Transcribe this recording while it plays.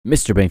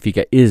Mr.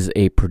 Benfica is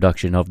a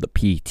production of the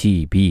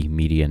PTB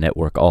Media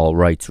Network. All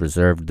rights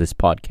reserved. This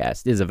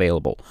podcast is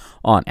available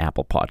on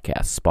Apple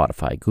Podcasts,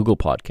 Spotify, Google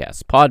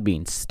Podcasts,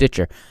 Podbean,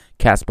 Stitcher,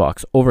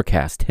 Castbox,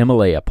 Overcast,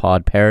 Himalaya,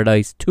 Pod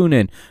Paradise,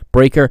 TuneIn,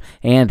 Breaker,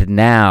 and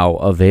now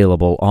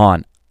available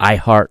on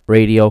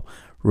iHeartRadio,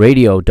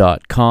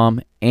 radio.com,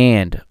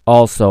 and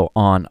also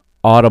on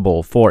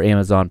Audible for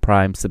Amazon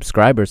Prime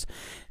subscribers.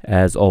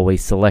 As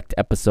always, select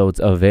episodes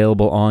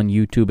available on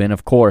YouTube and,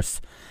 of course,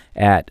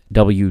 at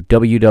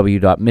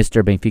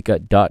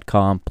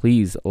www.mrbenfica.com.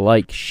 Please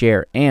like,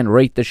 share, and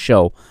rate the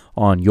show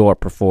on your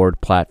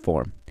preferred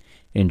platform.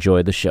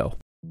 Enjoy the show.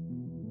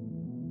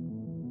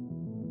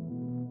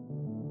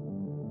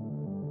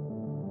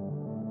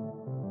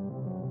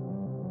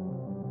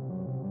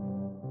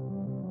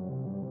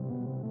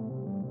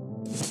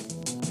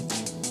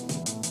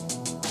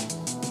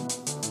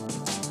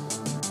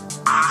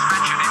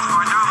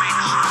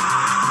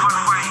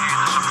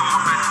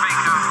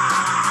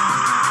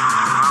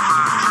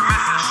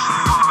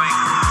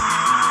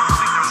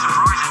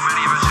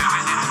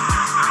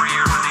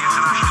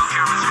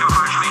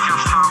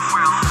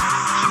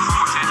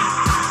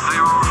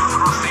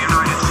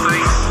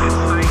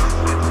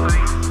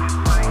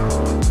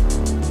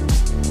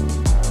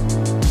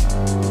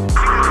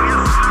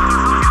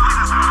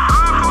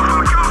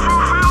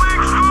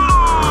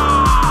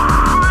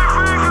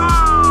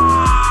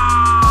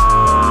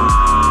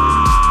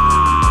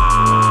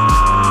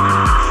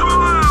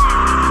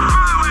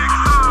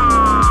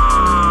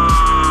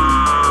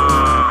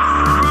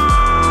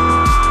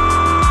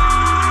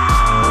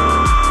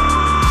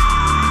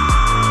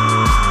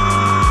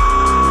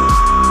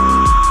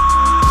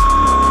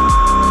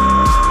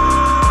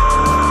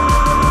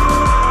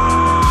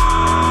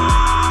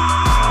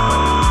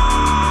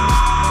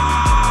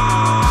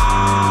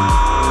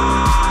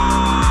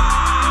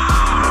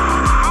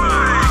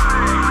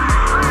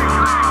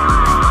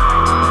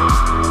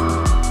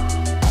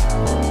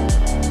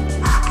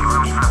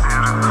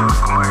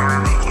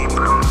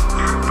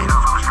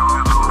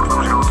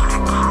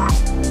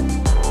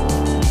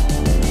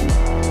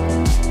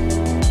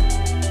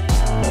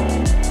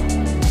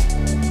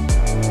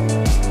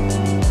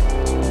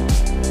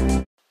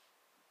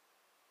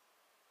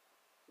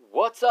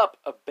 What's up,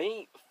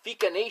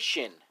 Benfica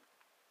Nation?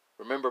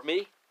 Remember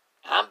me?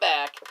 I'm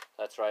back.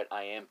 That's right,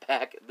 I am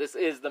back. This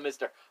is the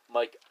Mr.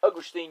 Mike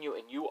Agostinho,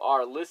 and you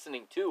are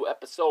listening to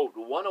episode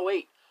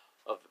 108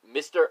 of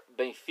Mr.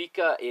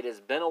 Benfica. It has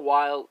been a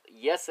while.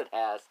 Yes, it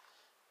has.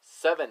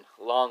 7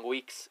 long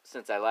weeks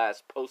since I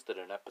last posted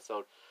an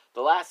episode.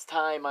 The last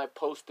time I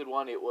posted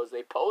one, it was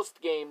a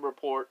post-game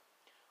report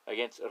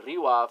against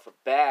Rio Ave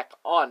back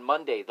on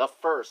Monday, the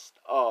 1st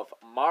of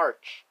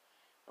March,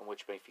 in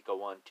which Benfica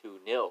won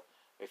 2-0.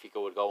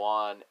 Benfica would go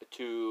on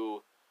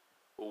to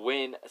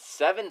win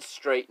 7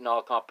 straight in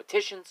all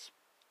competitions,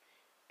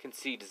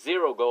 concede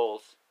 0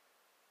 goals,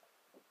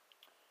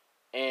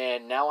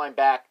 and now I'm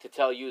back to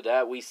tell you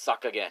that we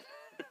suck again,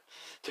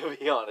 to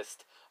be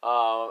honest.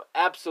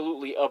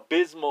 Absolutely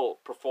abysmal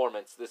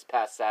performance this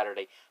past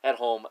Saturday at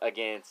home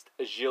against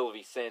Gil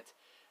Vicente,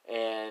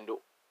 and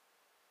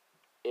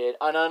an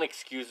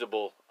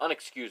unexcusable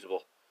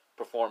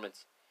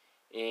performance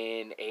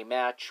in a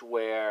match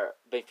where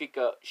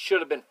Benfica should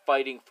have been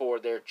fighting for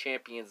their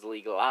Champions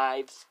League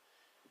lives.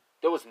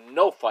 There was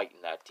no fight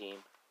in that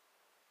team.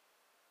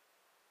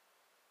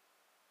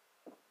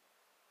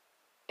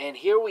 And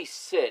here we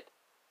sit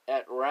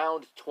at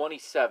round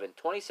 27.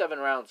 27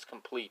 rounds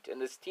complete, and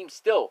this team's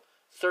still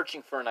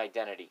searching for an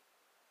identity.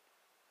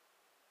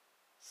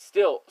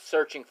 Still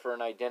searching for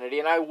an identity,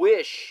 and I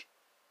wish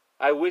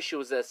it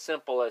was as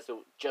simple as it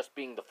just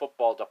being the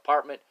football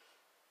department.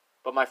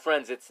 But my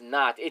friends, it's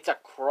not. It's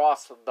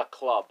across the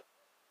club.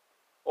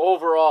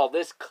 Overall,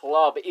 this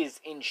club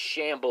is in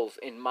shambles,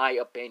 in my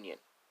opinion.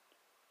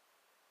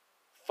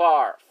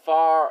 Far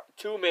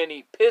too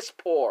many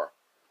piss-poor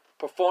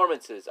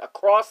performances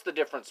across the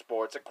different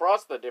sports,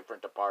 across the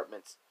different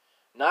departments.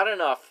 Not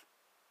enough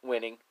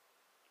winning.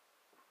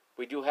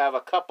 We do have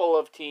a couple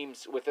of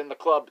teams within the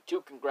club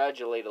to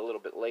congratulate a little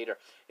bit later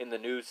in the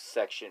news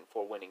section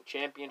for winning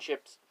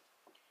championships.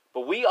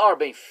 But we are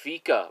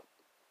Benfica.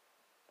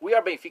 We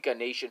are Benfica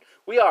Nation.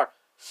 We are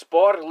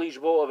Sport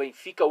Lisboa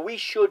Benfica. We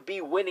should be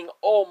winning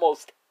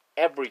almost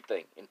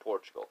everything in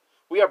Portugal.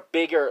 We are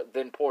bigger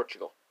than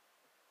Portugal.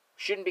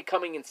 Shouldn't be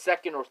coming in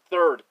second or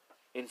third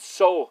in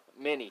so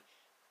many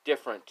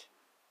different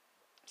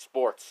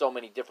sports, so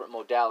many different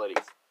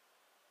modalities.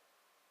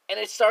 And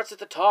it starts at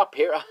the top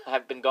here.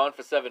 I've been gone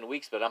for 7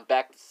 weeks, but I'm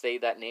back to say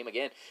that name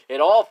again.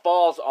 It all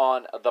falls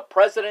on the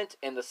president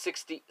and the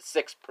 66%,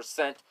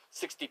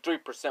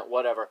 63%,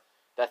 whatever,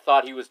 that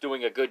thought he was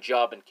doing a good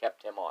job and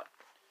kept him on.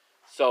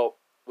 So,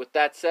 with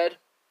that said,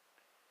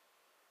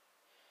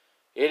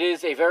 it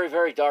is a very,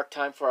 very dark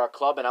time for our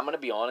club, and I'm going to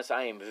be honest,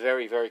 I am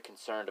very, very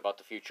concerned about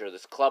the future of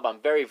this club. I'm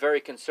very,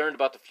 very concerned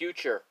about the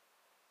future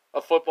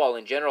of football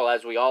in general,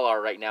 as we all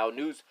are right now.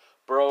 News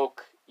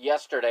broke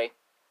yesterday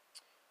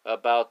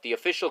about the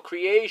official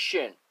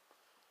creation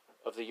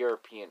of the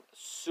European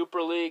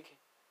Super League.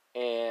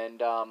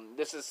 And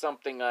this is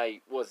something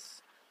I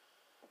was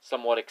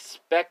somewhat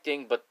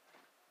expecting, but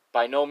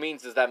by no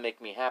means does that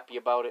make me happy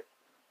about it.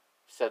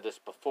 I've said this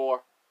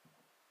before.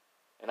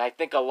 And I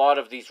think a lot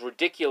of these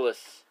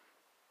ridiculous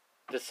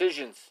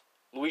decisions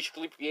Luis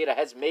Felipe Vieira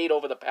has made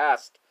over the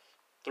past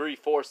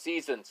 3-4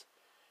 seasons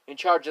in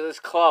charge of this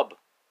club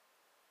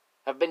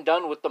have been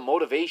done with the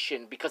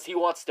motivation because he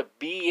wants to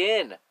be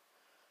in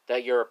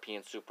that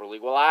European Super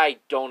League. Well, I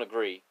don't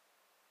agree.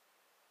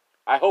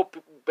 I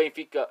hope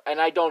Benfica, and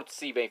I don't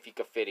see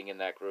Benfica fitting in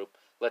that group.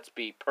 Let's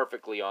be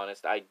perfectly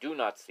honest. I do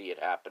not see it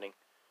happening.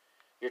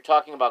 You're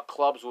talking about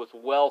clubs with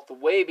wealth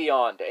way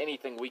beyond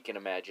anything we can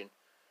imagine.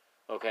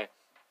 Okay?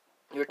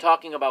 You're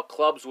talking about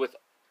clubs with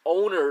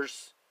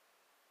owners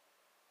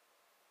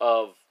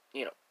of,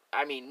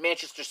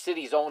 Manchester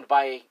City's owned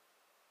by,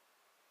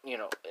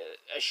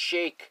 a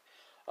sheikh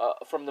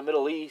from the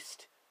Middle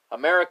East.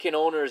 American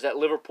owners at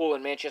Liverpool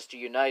and Manchester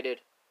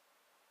United.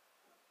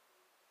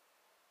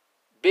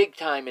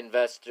 Big-time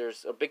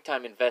investors, or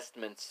big-time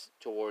investments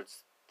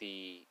towards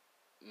the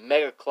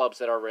mega clubs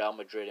that are Real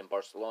Madrid and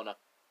Barcelona.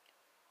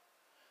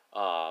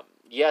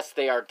 Yes,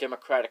 they are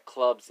democratic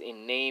clubs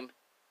in name,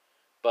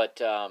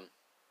 but,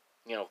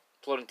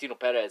 Florentino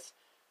Perez,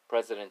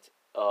 president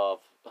of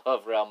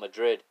Real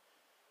Madrid,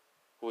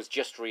 who was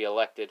just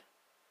re-elected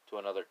to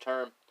another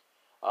term,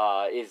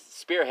 is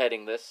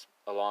spearheading this,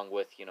 along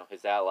with,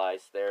 his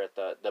allies there at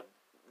the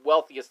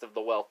wealthiest of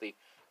the wealthy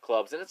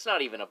clubs. And it's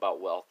not even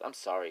about wealth. I'm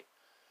sorry.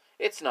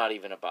 It's not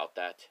even about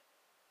that.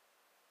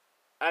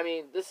 I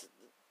mean, this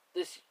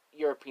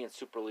European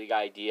Super League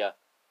idea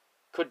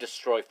could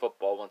destroy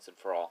football once and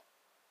for all.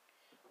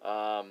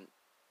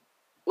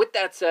 With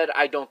that said,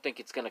 I don't think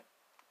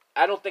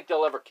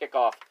they'll ever kick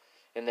off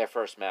in their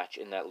first match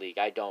in that league.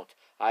 I don't.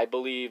 I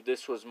believe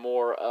this was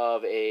more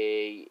of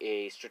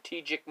a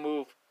strategic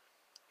move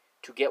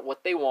to get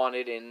what they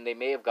wanted, and they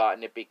may have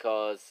gotten it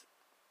because,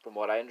 from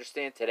what I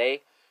understand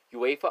today,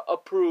 UEFA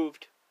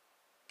approved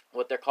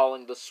what they're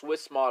calling the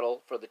Swiss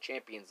model for the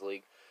Champions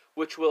League,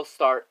 which will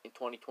start in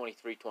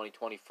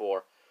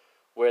 2023-2024,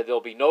 where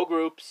there'll be no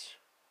groups,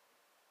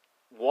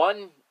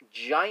 one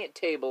giant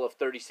table of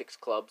 36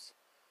 clubs,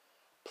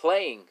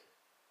 playing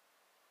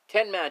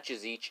 10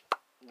 matches each,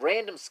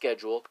 random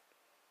schedule.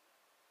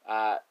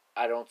 I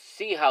don't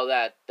see how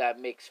that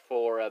makes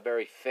for a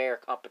very fair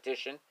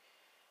competition,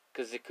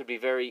 because it could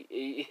very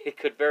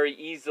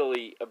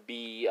easily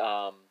be,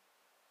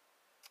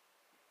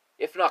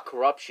 if not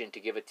corruption, to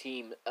give a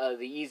team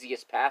the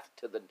easiest path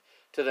to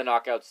the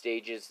knockout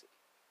stages.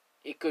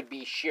 It could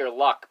be sheer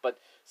luck, but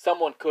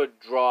someone could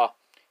draw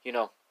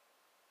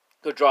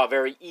a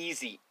very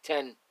easy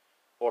 10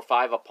 or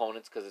 5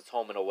 opponents, because it's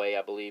home and away,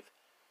 I believe.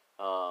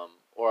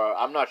 Or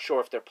I'm not sure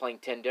if they're playing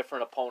 10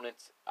 different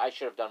opponents. I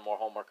should have done more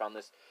homework on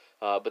this.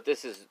 But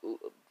this is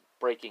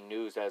breaking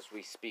news as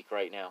we speak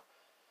right now.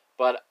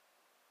 But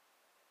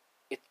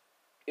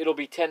it'll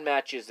be 10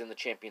 matches in the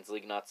Champions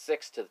League, not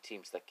 6 to the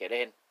teams that get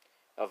in.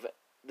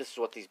 This is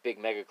what these big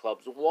mega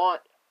clubs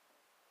want.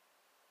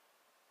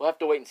 We'll have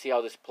to wait and see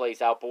how this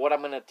plays out. But what I'm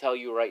going to tell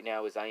you right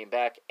now is I am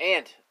back,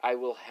 and I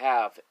will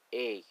have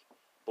a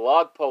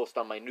blog post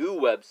on my new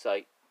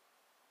website.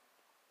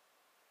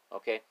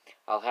 Okay,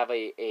 I'll have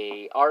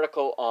a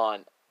article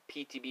on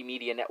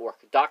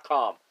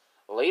ptbmedianetwork.com.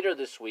 Later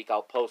this week,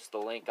 I'll post the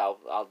link.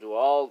 I'll do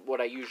all what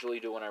I usually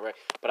do when I write.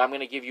 But I'm going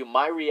to give you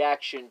my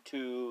reaction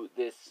to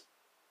this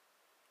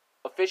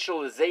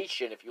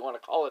officialization, if you want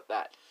to call it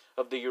that,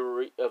 of the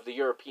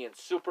European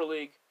Super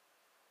League.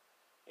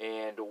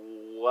 And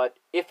what,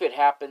 if it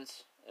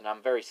happens, and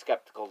I'm very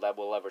skeptical that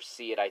we'll ever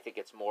see it. I think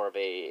it's more of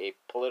a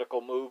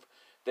political move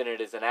than it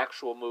is an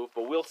actual move.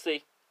 But we'll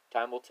see.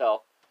 Time will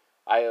tell.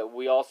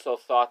 We also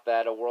thought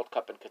that a World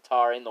Cup in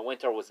Qatar in the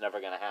winter was never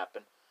going to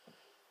happen.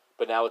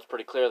 But now it's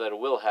pretty clear that it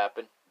will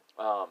happen.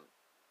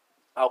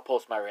 I'll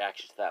post my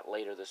reaction to that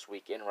later this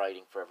week in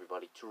writing for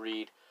everybody to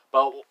read.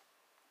 But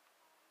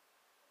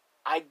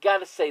I got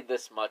to say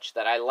this much,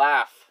 that I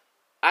laugh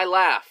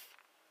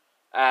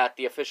at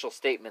the official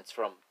statements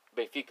from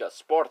Benfica,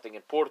 Sporting,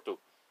 and Porto,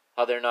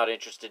 how they're not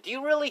interested. Do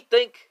you really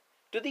think,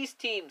 do these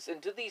teams and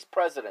do these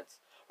presidents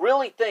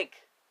really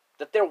think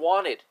that they're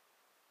wanted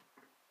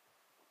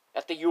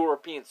at the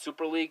European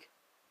Super League?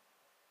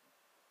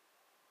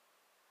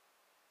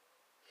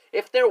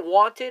 If they're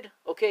wanted,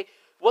 okay,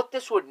 what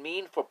this would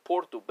mean for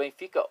Porto,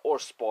 Benfica, or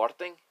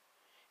Sporting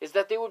is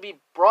that they would be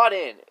brought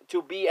in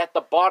to be at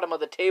the bottom of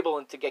the table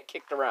and to get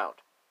kicked around.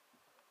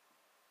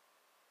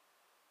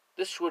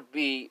 This would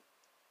be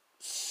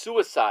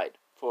suicide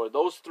for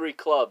those 3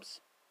 clubs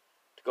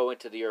to go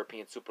into the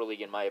European Super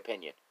League, in my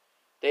opinion.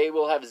 They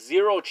will have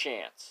zero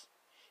chance.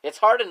 It's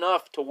hard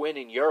enough to win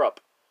in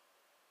Europe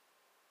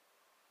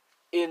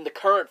in the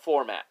current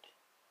format,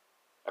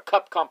 a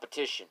cup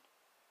competition,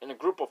 in a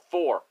group of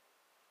 4,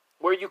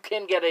 where you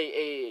can get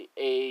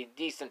a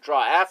decent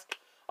draw. Ask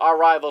our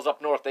rivals up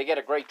north. They get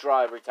a great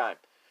draw every time.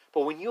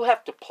 But when you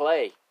have to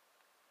play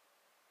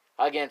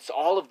against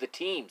all of the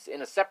teams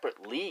in a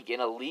separate league, in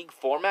a league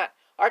format,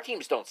 our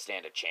teams don't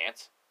stand a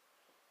chance.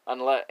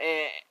 Unless,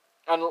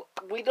 And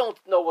we don't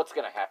know what's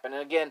going to happen.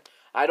 And again,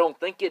 I don't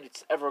think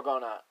it's ever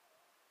going to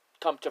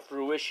come to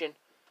fruition.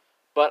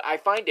 But I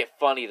find it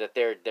funny that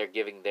they're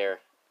giving their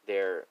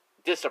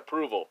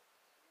disapproval.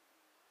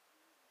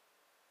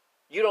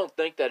 You don't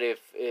think that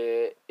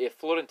if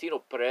Florentino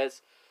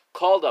Perez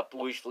called up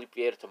Luis Felipe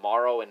Vieira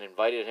tomorrow and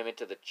invited him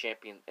into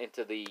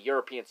the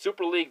European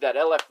Super League, that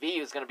LFV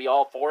is going to be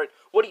all for it?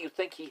 What do you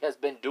think he has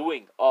been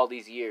doing all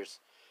these years?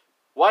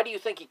 Why do you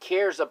think he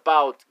cares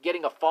about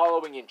getting a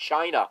following in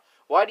China?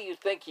 Why do you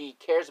think he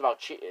cares about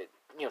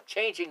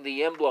changing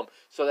the emblem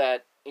so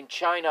that in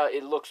China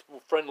it looks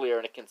friendlier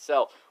and it can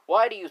sell?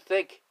 Why do you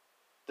think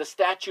the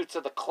statutes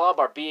of the club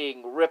are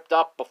being ripped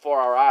up before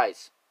our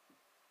eyes?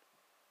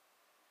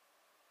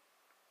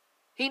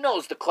 He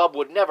knows the club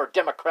would never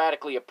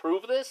democratically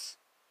approve this.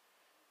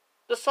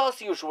 The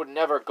Socios would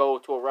never go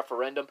to a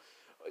referendum,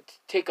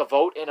 take a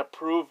vote, and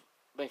approve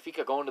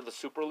Benfica going to the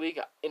Super League.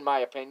 In my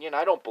opinion,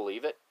 I don't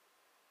believe it.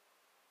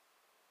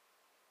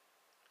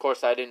 Of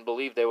course, I didn't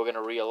believe they were going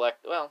to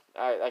re-elect. Well,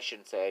 I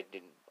shouldn't say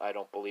I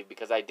don't believe,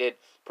 because I did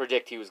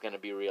predict he was going to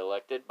be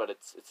re-elected. But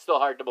it's still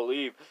hard to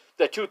believe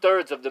that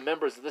 2/3 of the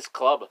members of this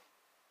club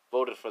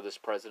voted for this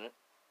president.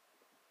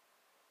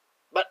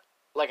 But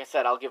like I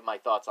said, I'll give my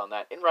thoughts on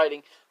that in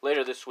writing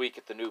later this week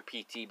at the new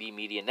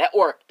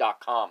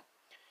ptbmedianetwork.com.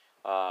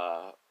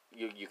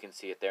 You can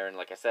see it there, and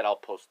like I said, I'll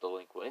post the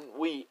link when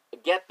we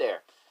get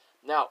there.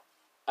 Now,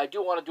 I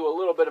do want to do a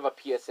little bit of a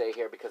PSA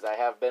here, because I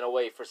have been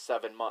away for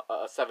 7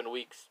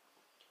 weeks,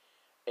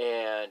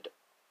 and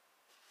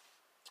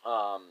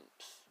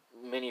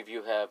many of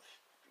you have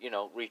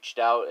reached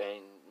out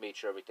and made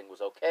sure everything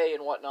was okay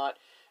and whatnot,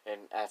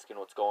 and asking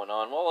what's going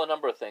on. Well, a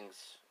number of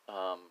things.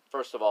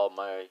 First of all,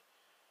 my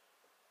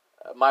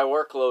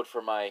workload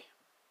for my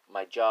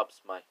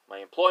jobs, my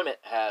employment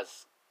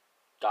has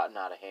gotten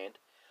out of hand.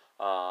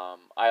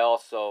 I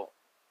also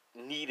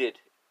needed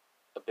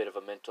a bit of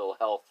a mental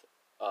health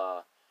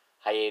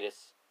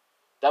hiatus.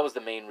 That was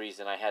the main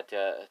reason I had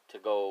to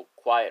go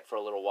quiet for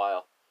a little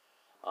while.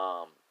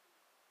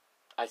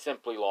 I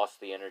simply lost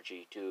the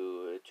energy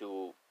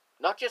to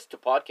not just to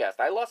podcast.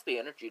 I lost the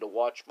energy to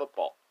watch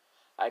football.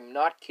 I'm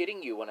not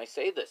kidding you when I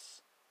say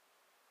this.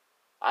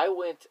 I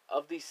went,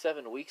 of these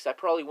 7 weeks, I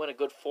probably went a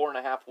good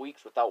 4.5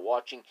 weeks without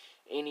watching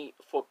any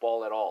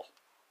football at all.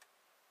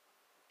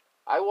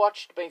 I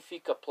watched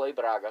Benfica play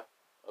Braga,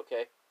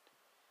 okay?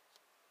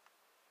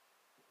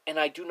 And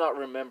I do not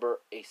remember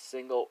a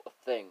single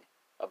thing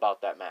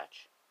about that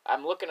match.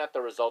 I'm looking at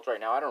the results right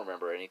now. I don't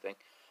remember anything.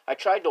 I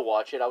tried to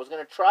watch it. I was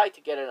going to try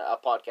to get a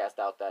podcast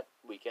out that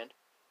weekend.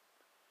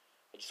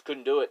 I just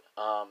couldn't do it.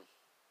 I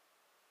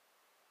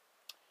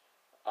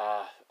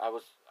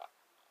was...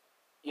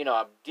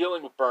 I'm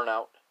dealing with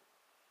burnout.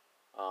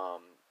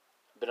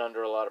 Been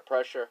under a lot of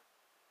pressure.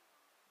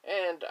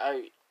 And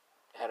I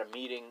had a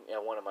meeting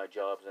at one of my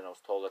jobs, and I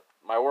was told that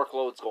my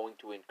workload's going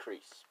to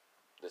increase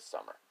this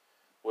summer,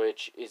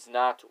 which is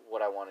not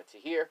what I wanted to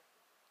hear.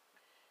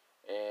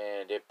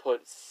 And it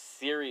put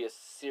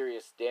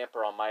serious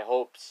damper on my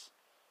hopes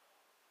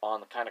on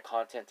the kind of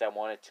content I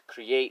wanted to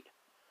create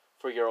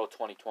for Euro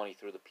 2020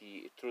 through the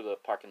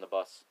Park and the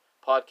Bus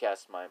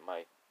podcast, my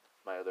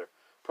other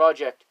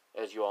project,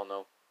 as you all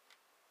know.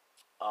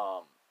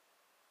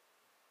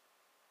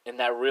 And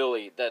that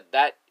really,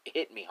 that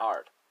hit me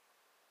hard.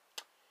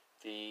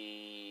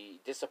 The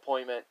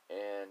disappointment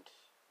and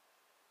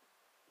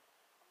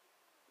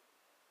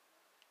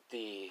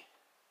the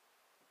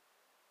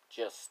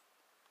just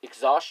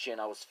exhaustion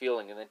I was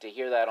feeling, and then to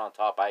hear that on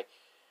top, I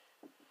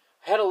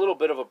had a little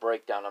bit of a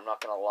breakdown, I'm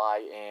not going to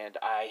lie, and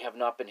I have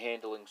not been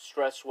handling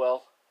stress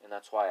well, and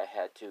that's why I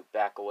had to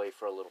back away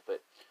for a little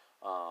bit.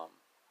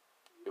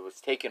 It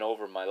was taking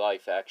over my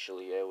life,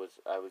 actually. I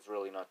was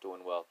really not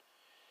doing well.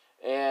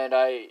 And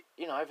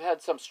I've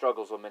had some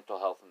struggles with mental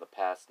health in the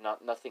past.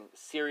 Nothing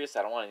serious.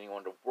 I don't want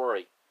anyone to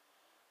worry.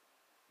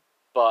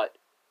 But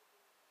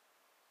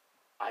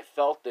I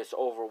felt this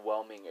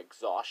overwhelming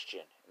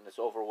exhaustion and this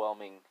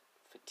overwhelming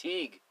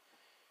fatigue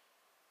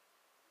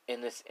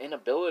and this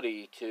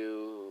inability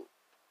to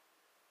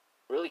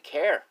really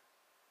care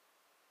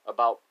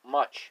about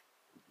much.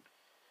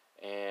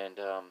 And,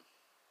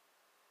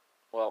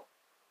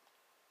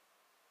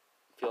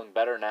 feeling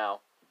better now.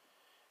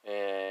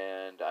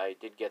 And I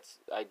did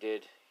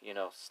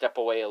step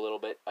away a little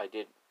bit. I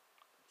did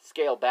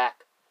scale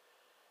back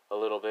a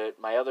little bit.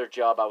 My other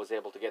job, I was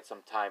able to get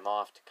some time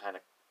off to kind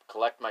of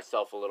collect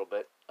myself a little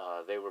bit.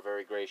 They were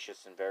very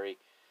gracious and very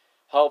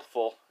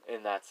helpful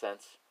in that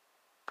sense.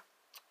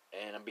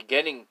 And I'm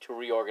beginning to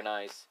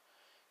reorganize,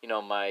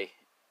 my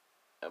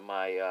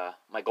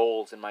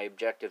goals and my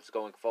objectives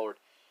going forward.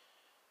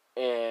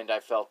 And I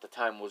felt the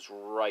time was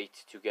right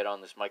to get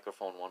on this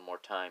microphone one more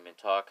time and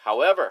talk.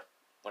 However,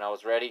 when I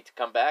was ready to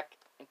come back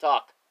and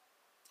talk,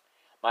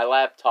 my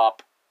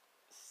laptop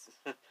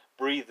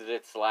breathed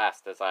its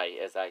last, as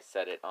I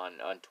said it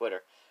on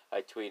Twitter.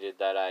 I tweeted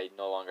that I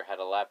no longer had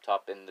a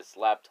laptop, and this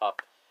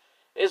laptop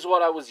is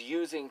what I was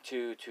using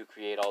to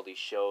create all these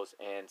shows.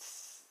 And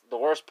the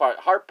worst part,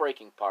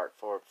 heartbreaking part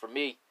for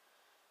me,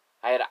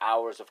 I had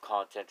hours of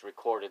content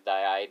recorded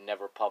that I had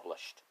never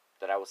published,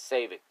 that I was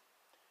saving.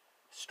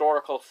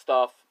 Historical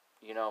stuff,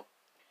 you know.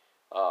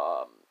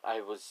 I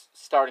was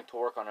starting to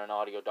work on an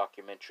audio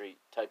documentary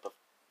type of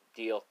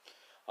deal.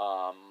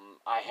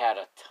 I had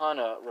a ton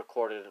of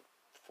recorded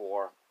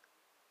for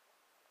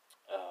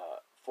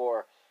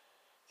for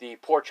the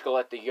Portugal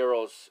at the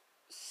Euros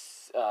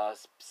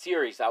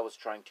series I was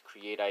trying to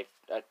create. I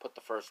put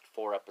the first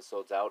 4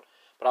 episodes out,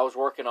 but I was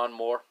working on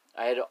more.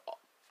 I had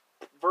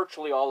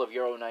virtually all of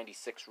Euro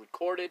 96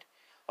 recorded.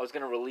 I was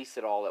going to release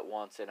it all at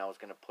once, and I was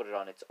going to put it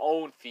on its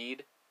own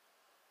feed,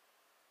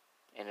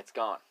 and it's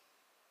gone.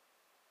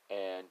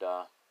 And,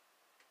 well,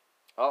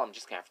 I'm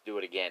just going to have to do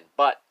it again.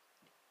 But,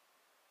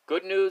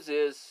 good news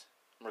is,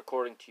 I'm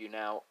recording to you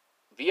now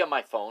via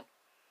my phone.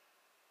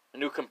 A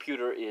new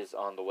computer is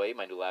on the way.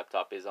 My new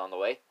laptop is on the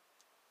way.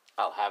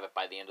 I'll have it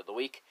by the end of the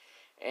week,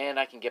 and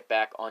I can get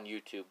back on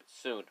YouTube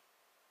soon.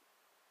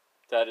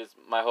 That is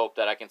my hope,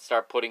 that I can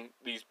start putting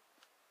these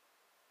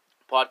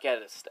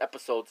podcast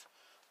episodes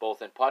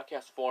both in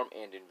podcast form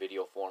and in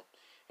video form,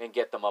 and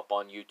get them up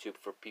on YouTube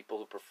for people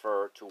who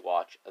prefer to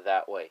watch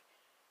that way.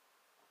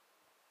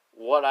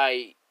 What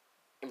I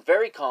am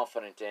very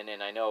confident in,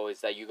 and I know,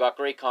 is that you got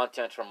great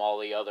content from all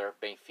the other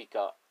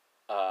Benfica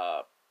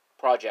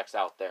projects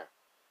out there.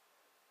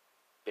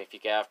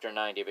 Benfica After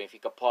 90,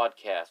 Benfica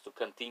Podcast, O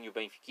Cantinho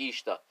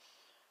Benfiquista.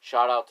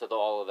 Shout out to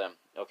all of them.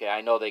 Okay,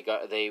 I know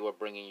they were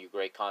bringing you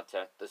great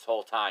content this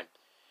whole time,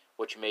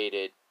 which made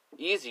it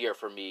easier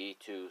for me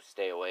to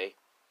stay away.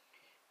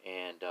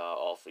 And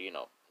also, you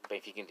know,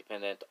 Benfica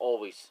Independent,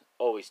 always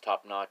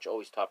top notch,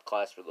 always top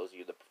class for those of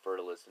you that prefer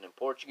to listen in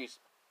Portuguese.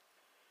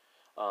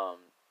 But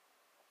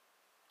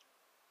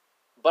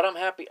I'm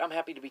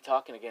happy to be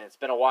talking again. It's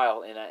been a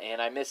while,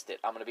 and I missed it.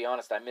 I'm going to be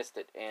honest, I missed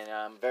it, and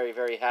I'm very,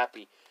 very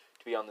happy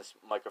to be on this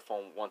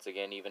microphone once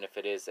again, even if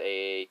it is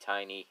a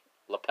tiny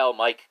lapel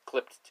mic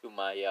clipped to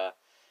my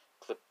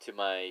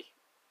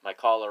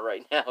collar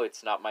right now.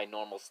 It's not my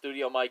normal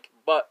studio mic,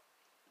 but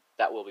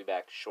that will be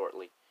back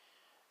shortly.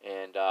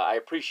 And I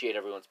appreciate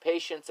everyone's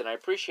patience, and I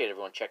appreciate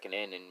everyone checking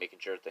in and making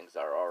sure things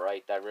are all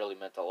right. That really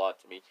meant a lot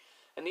to me.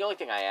 And the only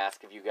thing I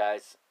ask of you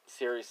guys,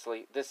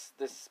 seriously, this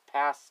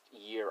past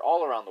year,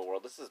 all around the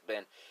world, this has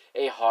been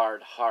a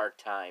hard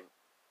time.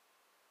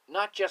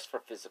 Not just for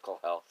physical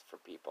health for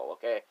people,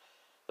 okay?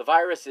 The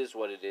virus is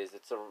what it is.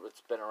 It's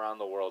been around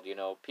the world, you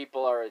know.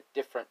 People are at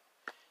different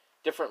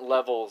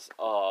levels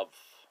of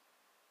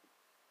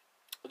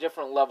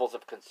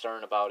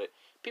concern about it.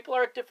 People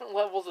are at different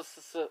levels of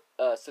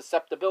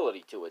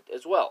susceptibility to it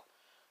as well.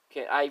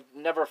 Okay, I've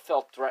never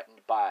felt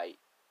threatened by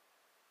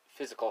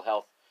physical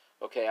health.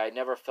 Okay, I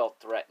never felt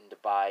threatened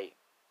by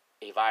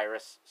a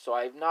virus, so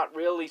I've not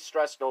really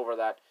stressed over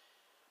that.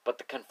 But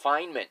the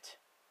confinement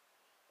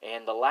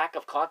and the lack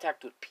of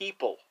contact with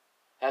people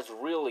has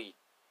really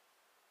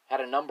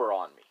had a number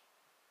on me.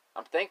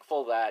 I'm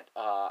thankful that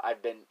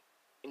I've been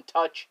in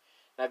touch,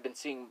 and I've been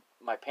seeing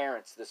my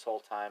parents this whole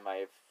time.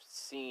 I've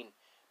seen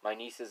my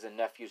nieces and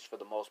nephews for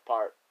the most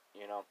part,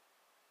 you know.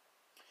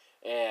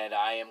 And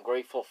I am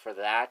grateful for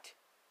that,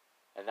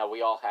 and that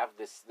we all have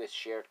this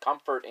shared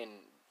comfort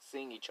in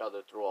seeing each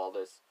other through all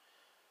this.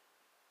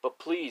 But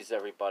please,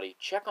 everybody,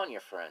 check on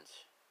your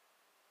friends.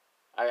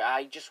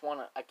 I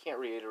can't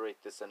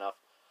reiterate this enough.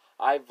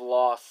 I've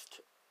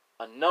lost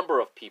a number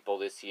of people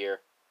this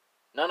year,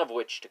 none of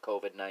which to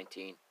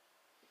COVID-19,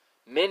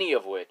 many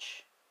of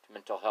which to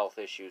mental health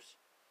issues.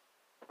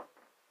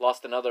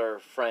 Lost another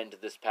friend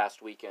this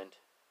past weekend,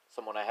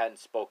 someone I hadn't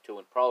spoke to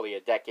in probably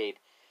a decade,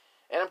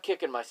 and I'm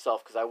kicking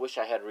myself because I wish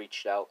I had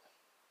reached out.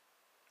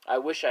 I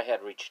wish I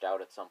had reached out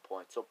at some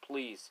point. So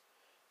please,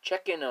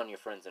 check in on your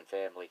friends and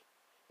family.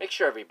 Make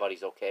sure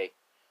everybody's okay.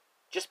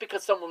 Just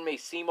because someone may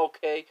seem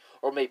okay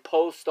or may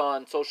post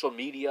on social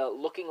media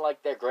looking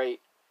like they're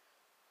great,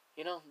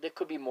 you know, there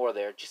could be more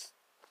there. Just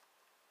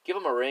give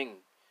them a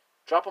ring.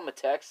 Drop them a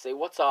text. Say,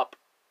 what's up?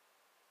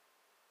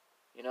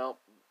 You know,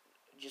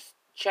 just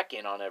check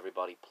in on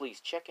everybody. Please,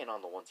 check in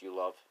on the ones you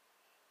love.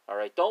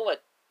 Alright, don't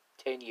let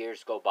 10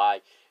 years go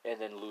by and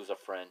then lose a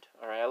friend.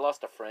 Alright, I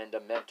lost a friend, a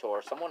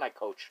mentor, someone I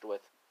coached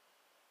with,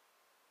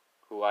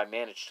 who I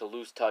managed to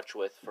lose touch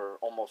with for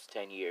almost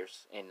 10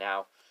 years. And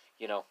now,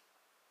 you know,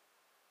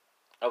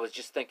 I was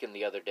just thinking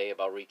the other day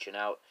about reaching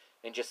out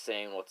and just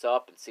saying what's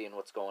up and seeing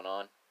what's going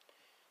on.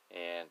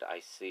 And I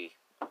see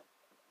a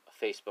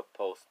Facebook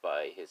post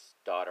by his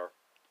daughter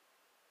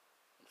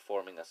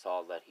informing us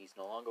all that he's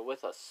no longer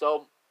with us.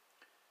 So,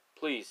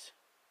 please,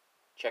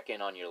 check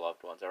in on your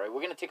loved ones. Alright,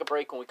 we're going to take a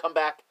break. When we come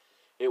back,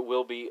 it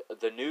will be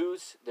the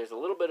news. There's a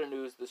little bit of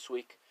news this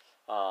week.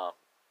 Or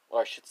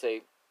I should say,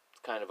 it's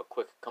kind of a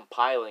quick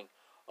compiling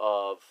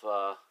of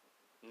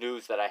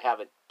news that I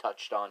haven't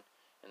touched on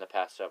in the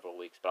past several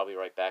weeks. But I'll be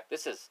right back.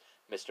 This is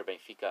Mr.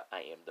 Benfica. I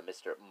am the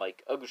Mr.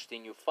 Mike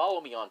Agostinho. Follow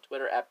me on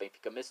Twitter at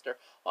Benfica Mister,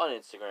 on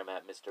Instagram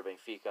at Mr.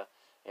 Benfica,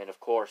 and of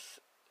course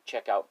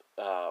check out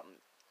the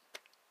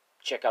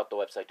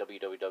website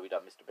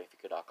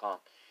www.mrbenfica.com,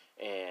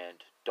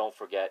 and don't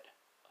forget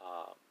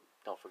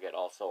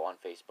also on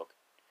Facebook.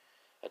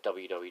 at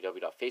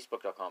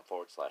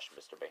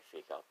www.facebook.com/Mr.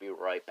 Benfica. I'll be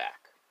right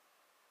back.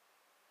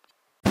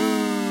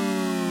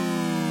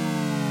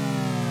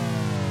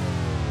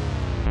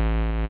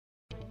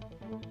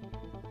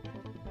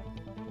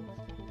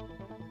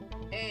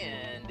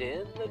 And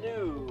in the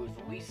news,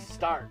 we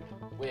start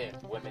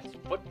with women's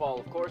football,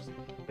 of course.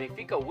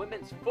 Benfica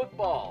women's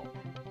football,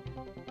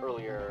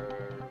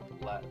 earlier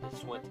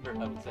this winter,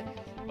 I would say,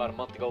 about a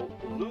month ago,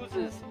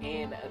 loses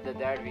in the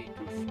derby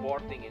to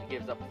Sporting and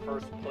gives up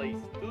first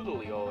place to the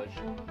Leões.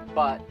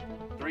 But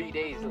 3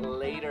 days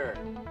later,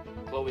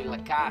 Chloe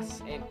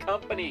Lacasse and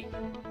company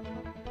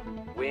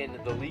win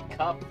the League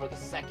Cup for the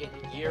second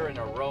year in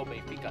a row.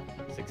 Benfica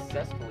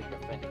successfully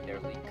defending their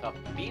League Cup,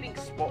 beating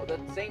the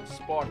same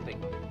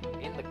Sporting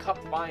in the Cup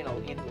final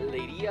in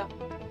Leiria,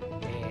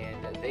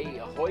 and they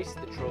hoist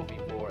the trophy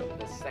for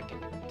the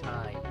second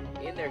time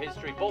in their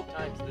history. Both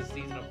times this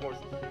season, of course.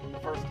 The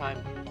first time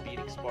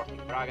beating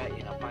Sporting Braga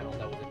in a final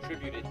that was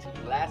attributed to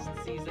last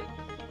season.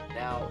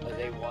 Now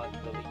they won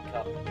the League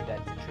Cup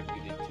that's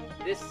attributed to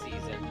this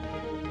season,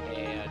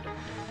 and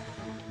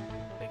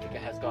Benfica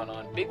has gone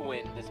on big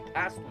win this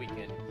past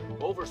weekend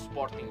over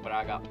Sporting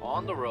Braga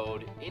on the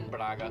road in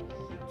Braga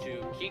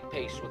to keep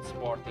pace with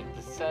Sporting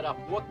to set up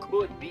what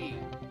could be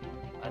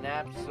an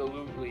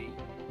absolutely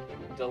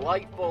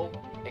delightful,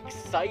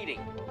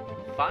 exciting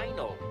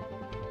final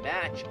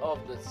match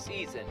of the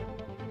season.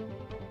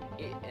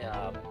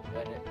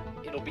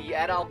 It'll be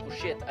at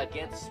Alcochete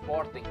against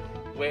Sporting,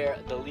 where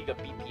the Liga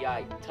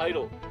BPI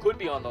title could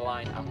be on the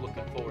line. I'm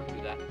looking forward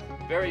to that.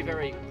 Very,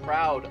 very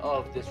proud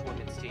of this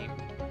women's team.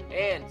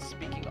 And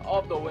speaking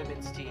of the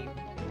women's team,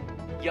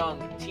 young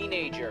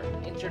teenager,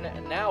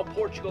 now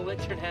Portugal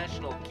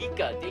international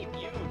Kika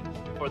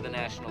debuted for the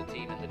national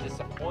team in the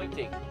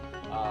disappointing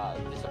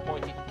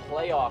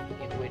playoff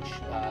in which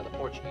the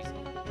Portuguese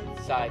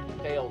side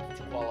failed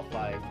to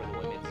qualify for the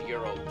Women's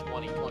Euro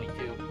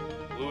 2022,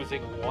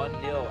 losing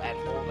 1-0 at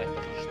home at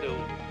the Still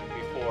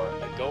before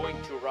going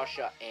to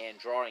Russia and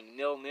drawing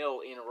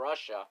 0-0 in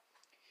Russia,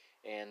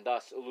 and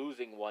thus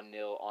losing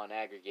 1-0 on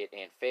aggregate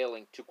and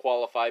failing to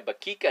qualify.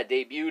 But Kika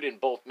debuted in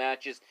both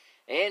matches,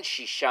 and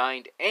she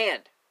shined,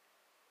 and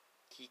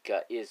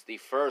Kika is the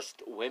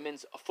first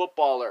women's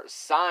footballer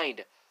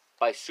signed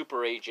by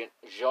super agent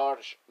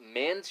Jorge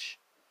Mendes,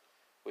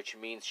 which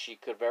means she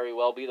could very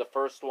well be the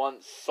first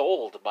one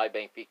sold by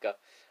Benfica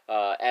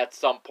at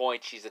some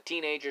point. She's a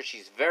teenager.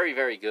 She's very,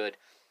 very good.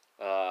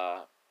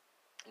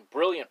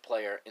 Brilliant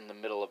player in the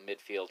middle of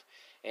midfield.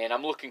 And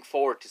I'm looking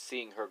forward to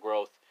seeing her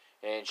growth.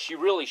 And she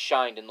really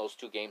shined in those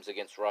two games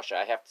against Russia.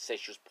 I have to say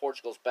she was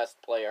Portugal's best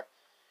player.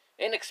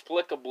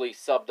 Inexplicably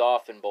subbed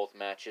off in both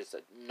matches.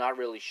 Not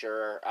really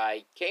sure.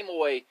 I came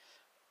away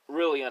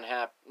really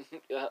unhappy.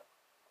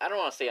 I don't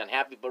want to say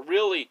unhappy, but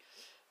really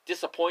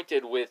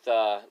disappointed with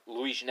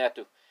Luis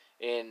Neto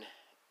in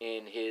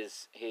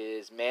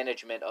his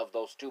management of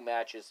those two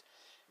matches,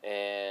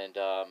 and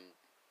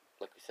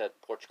like we said,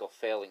 Portugal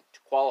failing to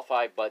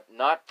qualify, but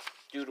not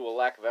due to a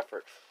lack of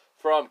effort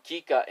from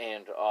Kika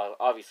and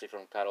obviously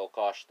from Carol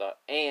Costa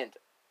and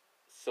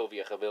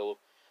Silvia Rebelo.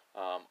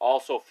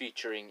 Also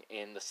featuring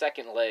in the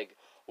second leg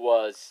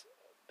was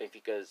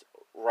Benfica's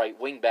right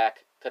wing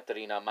back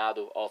Catarina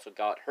Amado, also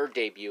got her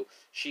debut.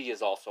 She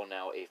is also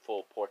now a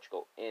full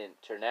Portugal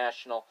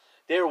international.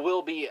 There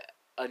will be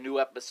a new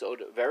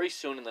episode very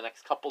soon in the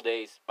next couple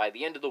days, by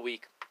the end of the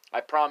week,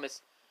 I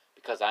promise,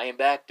 because I am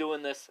back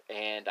doing this,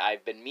 and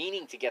I've been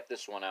meaning to get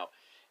this one out.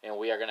 And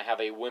we are going to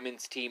have a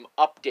women's team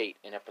update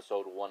in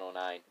episode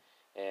 109,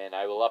 and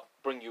I will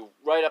bring you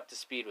right up to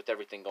speed with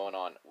everything going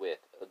on with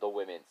the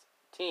women's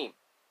team.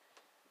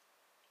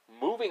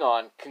 Moving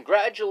on,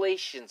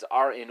 congratulations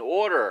are in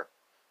order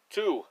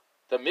to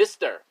the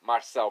Mr.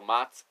 Marcel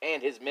Mats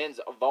and his men's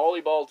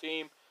volleyball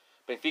team.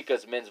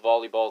 Benfica's men's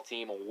volleyball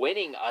team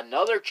winning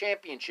another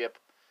championship.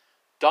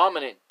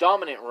 Dominant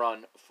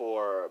run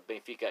for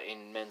Benfica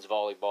in men's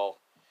volleyball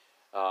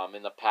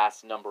in the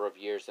past number of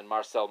years. And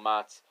Marcel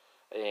Mats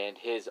and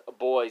his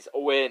boys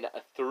win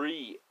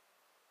 3.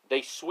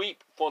 They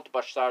sweep Fonte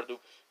Bastardo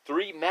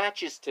 3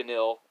 matches to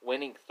 0,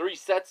 winning 3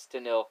 sets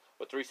to 0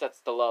 with 3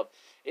 sets to love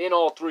in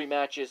all 3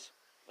 matches,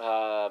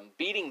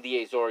 beating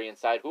the Azorian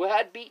side, who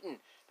had beaten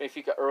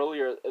Benfica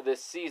earlier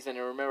this season.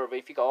 And remember,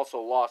 Benfica also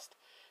lost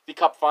the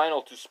cup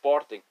final to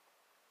Sporting,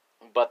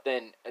 but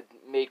then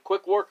made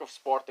quick work of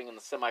Sporting in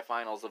the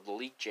semifinals of the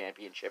league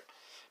championship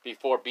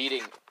before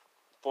beating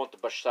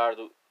Fonte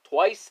Bastardo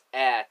twice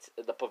at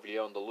the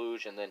Pavilion de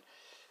Luz, and then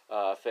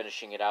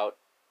finishing it out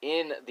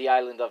in the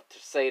island of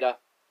Terceira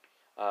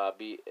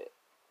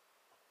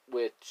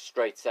with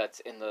straight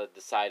sets in the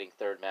deciding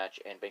third match.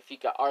 And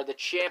Benfica are the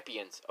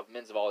champions of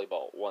men's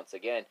volleyball once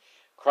again.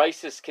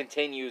 Crisis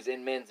continues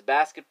in men's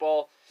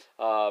basketball.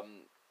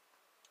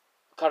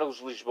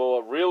 Carlos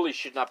Lisboa really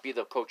should not be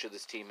the coach of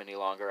this team any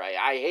longer.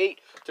 I hate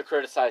to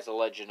criticize a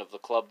legend of the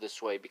club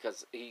this way,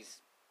 because he's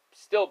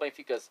still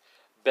Benfica's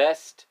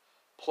best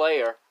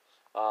player,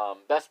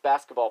 best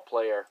basketball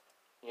player,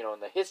 in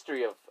the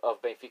history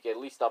of Benfica, at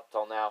least up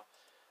till now.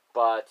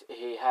 But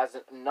he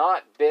hasn't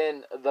not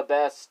been the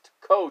best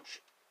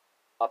coach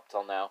up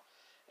till now,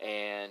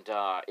 and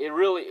it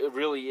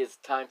really is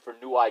time for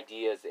new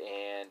ideas.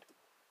 And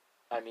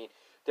I mean,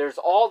 there's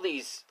all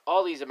these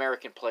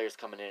American players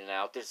coming in and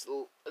out. There's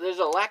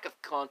a lack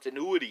of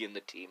continuity in the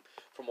team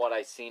from what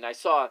I've seen. I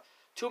saw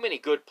too many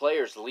good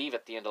players leave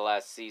at the end of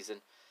last season,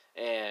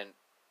 and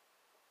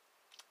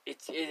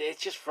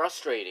it's just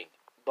frustrating.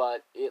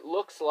 But it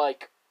looks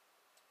like,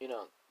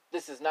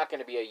 this is not going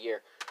to be a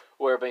year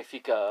where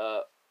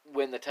Benfica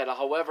win the title.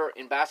 However,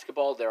 in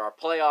basketball, there are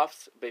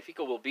playoffs.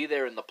 Benfica will be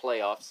there in the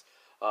playoffs.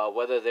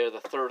 Whether they're the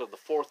third or the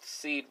fourth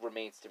seed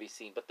remains to be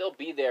seen. But they'll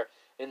be there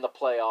in the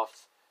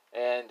playoffs.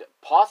 And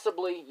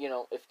possibly,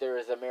 if there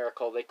is a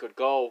miracle, they could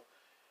go,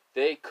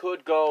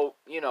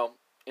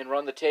 and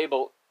run the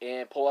table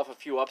and pull off a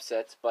few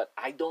upsets. But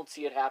I don't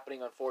see it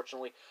happening,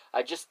 unfortunately.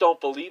 I just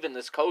don't believe in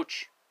this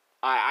coach.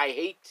 I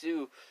hate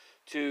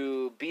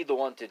to be the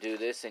one to do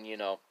this, and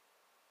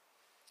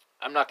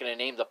I'm not going to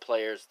name the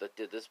players that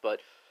did this, but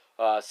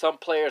some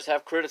players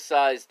have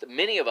criticized,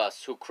 many of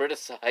us who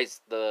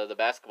criticized the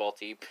basketball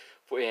team,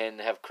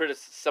 and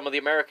some of the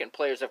American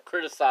players have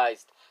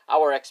criticized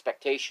our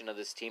expectation of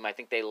this team. I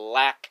think they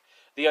lack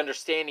the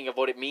understanding of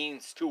what it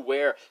means to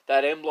wear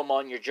that emblem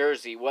on your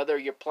jersey. Whether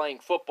you're playing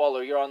football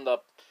or you're on the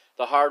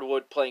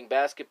hardwood playing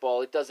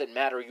basketball, it doesn't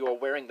matter. You are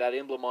wearing that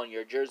emblem on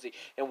your jersey,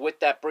 and with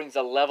that brings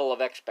a level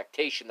of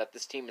expectation that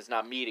this team is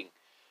not meeting.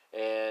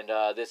 And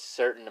this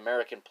certain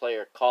American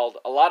player called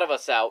a lot of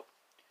us out.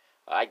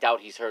 I doubt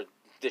he's heard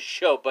this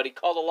show, but he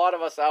called a lot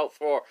of us out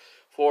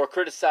for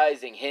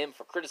criticizing him,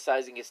 for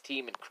criticizing his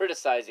team, and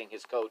criticizing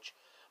his coach.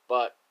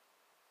 But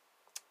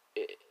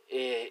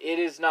it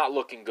is not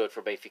looking good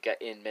for Benfica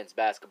in men's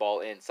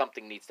basketball, and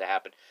something needs to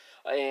happen.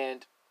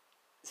 And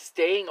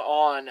staying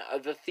on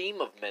the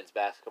theme of men's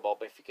basketball,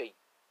 Benfica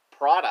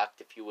product,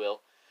 if you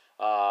will,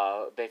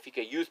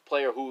 Benfica youth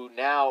player who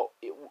now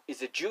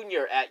is a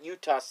junior at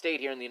Utah State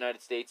here in the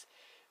United States,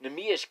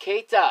 Neemias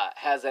Queta,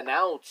 has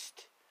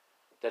announced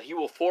that he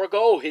will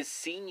forego his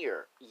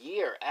senior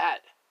year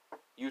at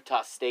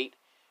Utah State,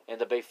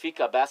 and the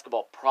Benfica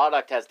basketball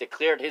product has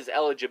declared his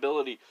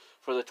eligibility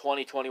for the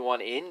 2021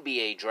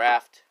 NBA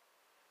draft.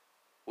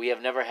 We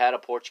have never had a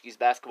Portuguese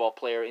basketball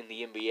player in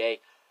the NBA.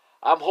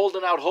 I'm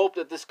holding out hope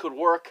that this could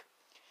work.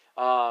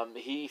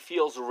 He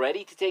feels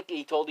ready to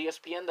he told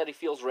ESPN that he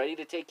feels ready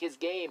to take his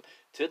game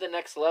to the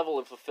next level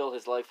and fulfill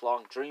his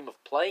lifelong dream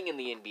of playing in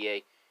the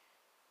NBA.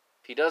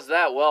 If he does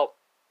that, well,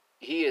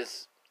 he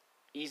is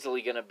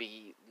easily going to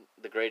be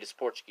the greatest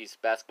Portuguese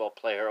basketball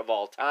player of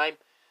all time,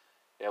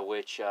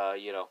 which,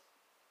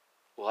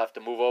 we'll have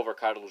to move over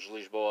Carlos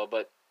Lisboa.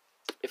 But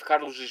if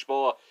Carlos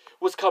Lisboa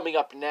was coming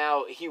up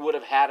now, he would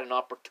have had an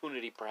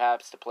opportunity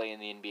perhaps to play in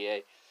the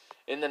NBA.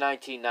 In the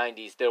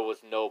 1990s, there was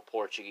no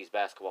Portuguese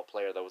basketball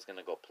player that was going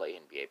to go play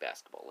NBA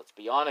basketball. Let's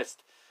be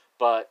honest.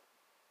 But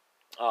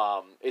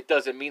it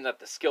doesn't mean that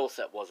the skill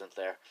set wasn't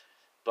there.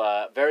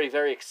 But very,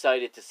 very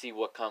excited to see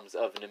what comes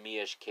of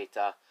Neemias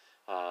Queta,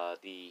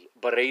 the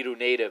Barreiro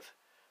native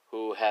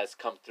who has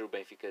come through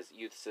Benfica's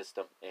youth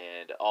system,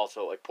 and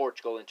also a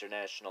Portugal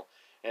international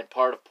and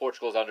part of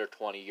Portugal's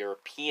under-20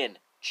 European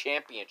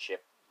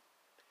championship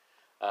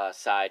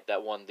side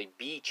that won the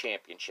B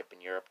championship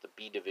in Europe, the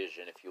B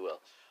division, if you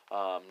will.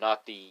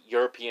 Not the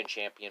European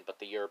champion, but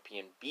the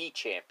European B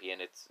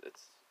champion. It's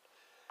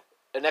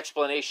an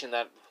explanation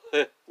that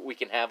we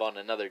can have on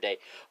another day.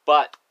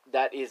 But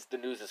that is the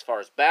news as far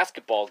as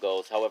basketball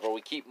goes. However,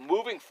 we keep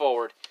moving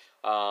forward.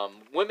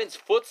 Women's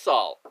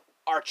futsal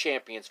are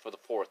champions for the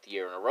fourth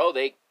year in a row.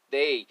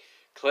 They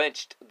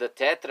clinched the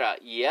Tetra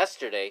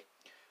yesterday,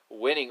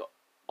 winning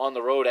on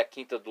the road at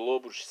Quinta de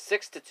Lobos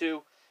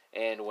 6-2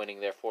 and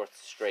winning their fourth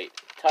straight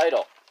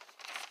title.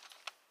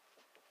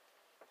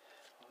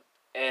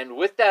 And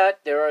with that,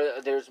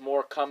 there's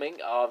more coming,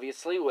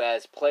 obviously,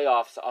 as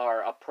playoffs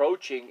are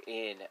approaching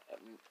in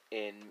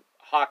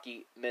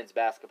hockey, men's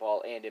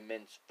basketball, and in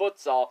men's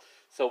futsal.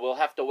 So we'll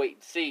have to wait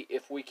and see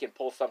if we can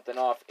pull something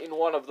off in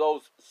one of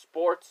those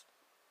sports.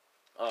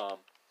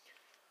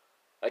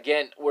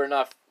 Again, we're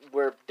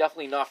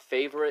definitely not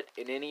favorite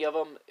in any of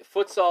them.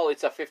 Futsal,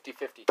 it's a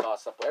 50-50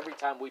 toss-up. Every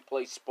time we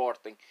play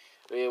Sporting,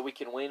 we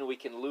can win, we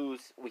can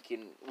lose.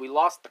 We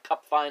lost the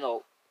cup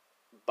final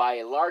by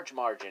a large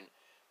margin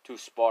to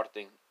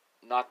Sporting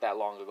not that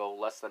long ago,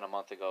 less than a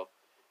month ago,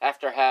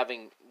 after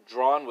having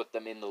drawn with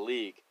them in the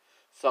league.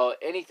 So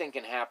anything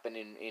can happen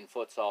in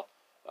futsal.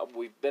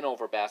 We've been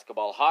over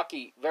basketball.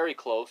 Hockey, very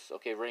close.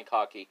 Okay, rink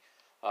hockey.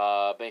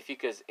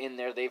 Benfica's in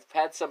there. They've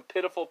had some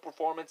pitiful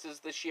performances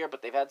this year,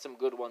 but they've had some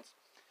good ones.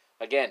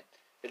 Again,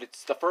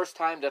 it's the first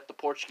time that the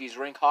Portuguese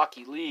Rink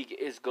Hockey League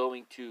is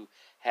going to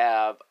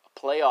have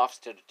playoffs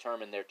to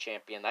determine their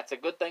champion. That's a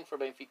good thing for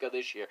Benfica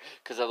this year,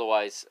 because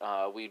otherwise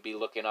we'd be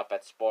looking up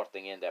at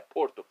Sporting and at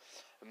Porto.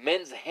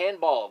 Men's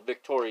handball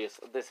victorious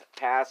this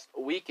past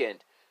weekend,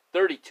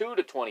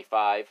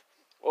 32-25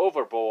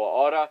 over Boa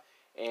Ora,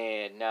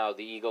 and now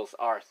the Eagles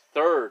are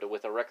third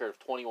with a record of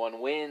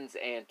 21 wins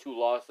and 2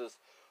 losses.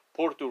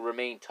 Porto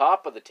remain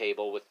top of the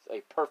table with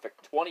a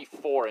perfect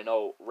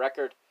 24-0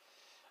 record.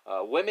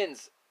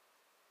 Women's,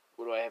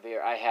 what do I have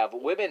here? I have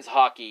women's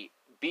hockey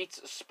beats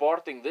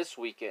Sporting this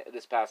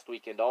past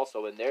weekend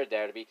also in their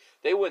derby.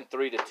 They win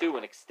 3-2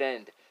 and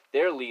extend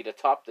their lead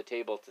atop the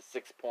table to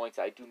 6 points.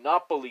 I do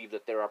not believe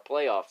that there are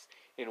playoffs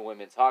in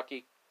women's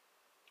hockey.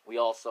 We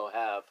also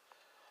have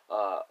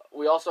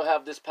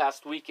this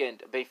past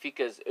weekend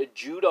Benfica's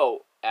judo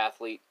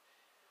athlete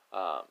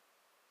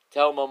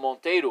Telma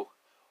Monteiro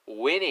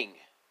winning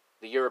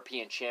the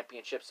European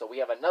Championship. So we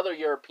have another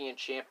European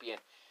champion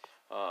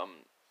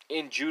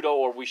in judo,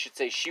 or we should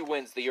say she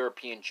wins the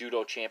European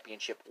Judo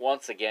Championship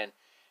once again.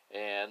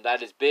 And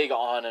that is big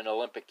on an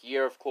Olympic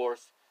year, of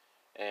course.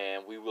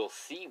 And we will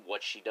see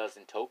what she does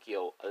in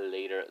Tokyo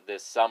later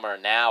this summer.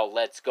 Now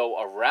let's go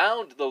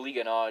around the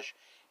Liga NOS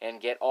and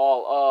get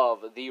all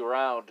of the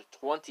round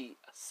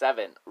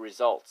 27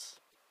 results.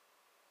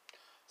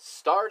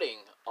 Starting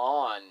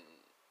on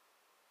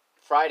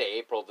Friday,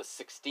 April the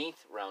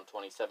 16th, round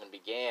 27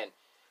 began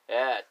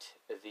at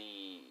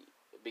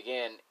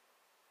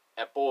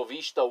Boa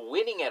Vista,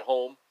 winning at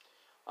home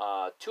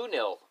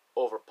 2-0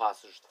 over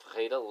Passos de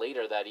Ferreira.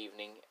 Later that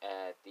evening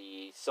at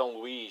the São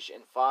Luís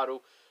in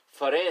Faro,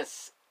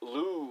 Farense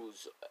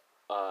lose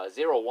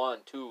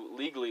 0-1 to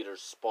league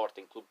leaders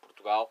Sporting Clube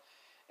Portugal.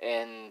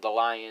 And the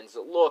Lions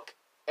look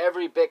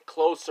every bit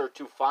closer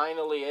to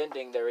finally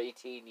ending their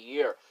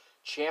 18-year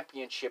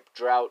championship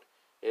drought.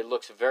 It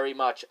looks very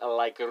much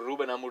like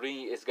Ruben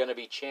Amorim is going to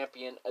be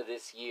champion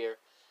this year.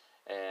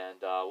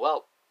 And,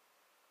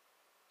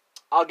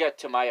 I'll get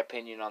to my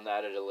opinion on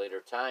that at a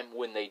later time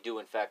when they do,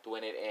 in fact,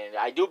 win it. And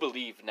I do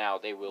believe now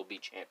they will be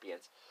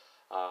champions.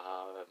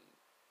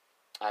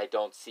 I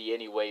don't see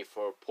any way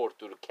for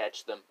Porto to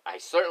catch them. I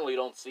certainly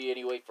don't see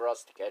any way for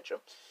us to catch them.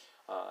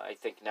 I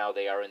think now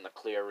they are in the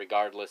clear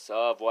regardless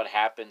of what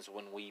happens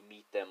when we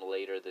meet them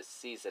later this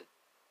season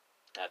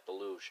at the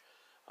Luge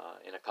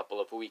in a couple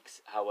of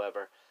weeks.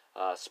 However,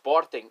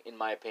 Sporting, in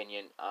my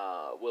opinion,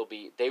 will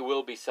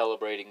be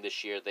celebrating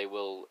this year. They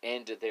will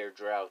end their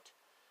drought.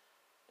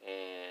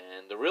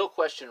 And the real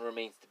question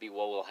remains to be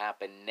what will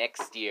happen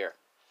next year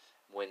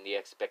when the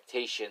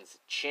expectations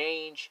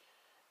change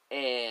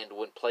and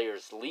when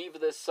players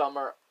leave this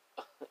summer,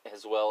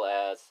 as well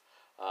as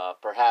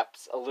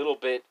perhaps a little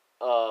bit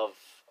of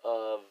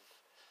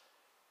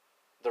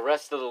the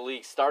rest of the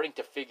league starting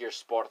to figure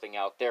Sporting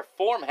out. Their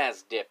form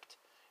has dipped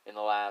in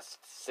the last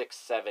 6,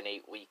 7,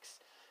 8 weeks,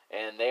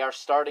 and they are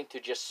starting to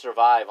just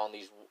survive on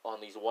these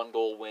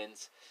 1-goal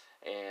wins.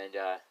 And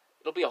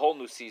it'll be a whole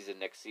new season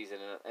next season.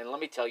 And let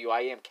me tell you,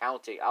 I am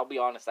counting. I'll be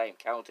honest, I am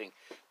counting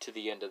to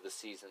the end of the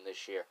season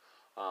this year.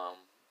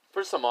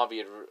 For some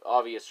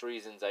obvious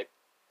reasons I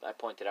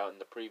pointed out in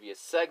the previous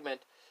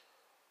segment,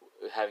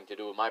 having to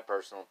do with my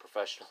personal and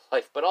professional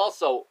life, but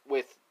also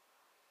with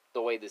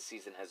the way this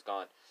season has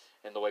gone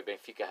and the way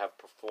Benfica have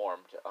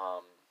performed.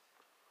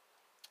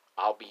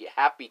 I'll be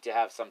happy to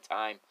have some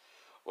time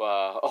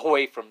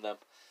away from them,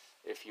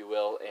 if you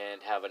will,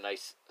 and have a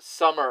nice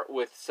summer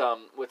with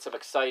some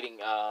exciting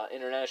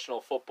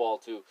international football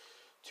to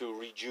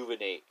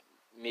rejuvenate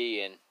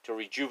me and to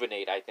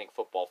rejuvenate, I think,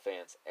 football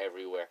fans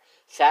everywhere.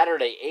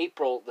 Saturday,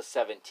 April the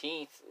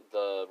 17th,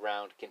 the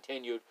round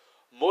continued.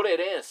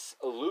 Moreirense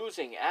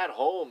losing at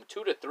home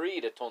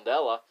 2-3 to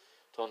Tondela.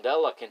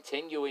 Tondela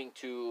continuing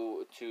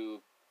to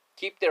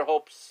keep their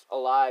hopes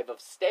alive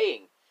of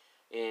staying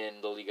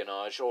in the Liga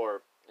NOS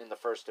or in the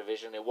first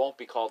division. It won't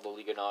be called the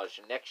Liga NOS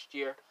next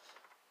year,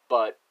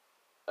 but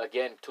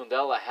again,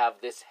 Tondela have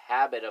this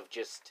habit of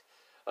just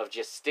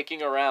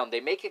sticking around.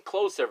 They make it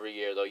close every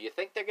year, though. You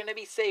think they're going to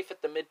be safe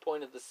at the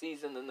midpoint of the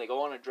season, then they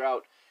go on a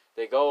drought,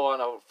 they go on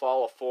a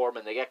fall of form,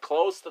 and they get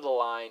close to the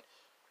line.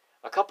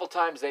 A couple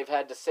times they've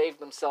had to save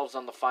themselves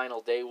on the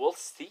final day. We'll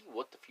see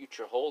what the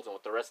future holds and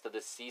what the rest of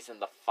this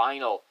season, the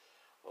final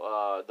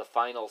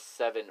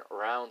 7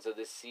 rounds of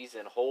this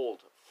season hold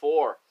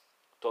for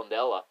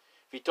Tondela.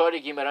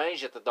 Vitória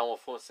Guimarães at the Dom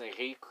Afonso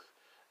Henrique,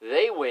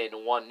 they win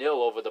 1-0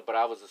 over the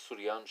Bravos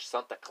Açorianos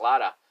Santa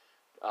Clara,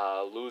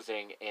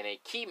 losing in a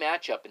key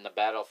matchup in the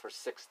battle for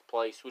 6th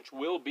place, which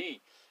will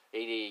be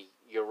a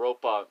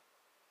Europa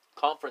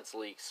Conference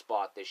League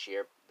spot this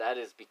year. That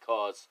is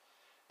because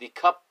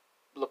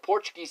the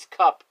Portuguese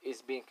Cup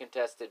is being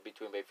contested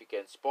between Benfica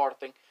and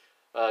Sporting.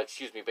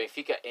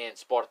 Benfica and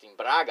Sporting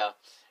Braga,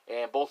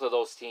 and both of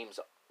those teams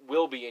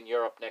will be in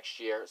Europe next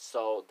year,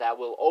 so that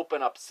will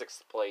open up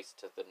 6th place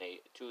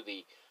to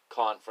the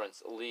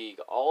Conference League.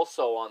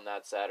 Also on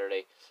that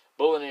Saturday,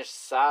 Belenenses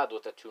SAD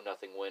with a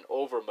 2-0 win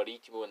over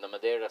Marítimo, and the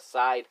Madeira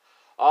side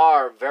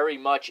are very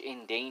much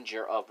in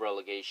danger of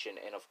relegation.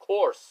 And of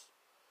course,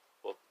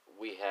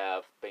 we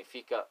have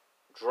Benfica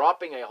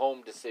dropping a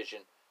home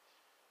decision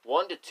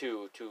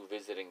 1-2 to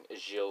visiting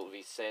Gil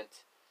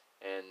Vicente.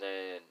 And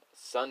then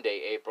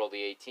Sunday, April the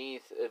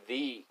 18th,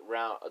 the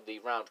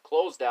round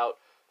closed out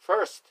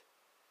first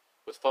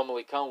with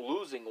Famalicão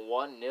losing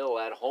 1-0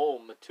 at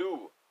home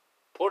to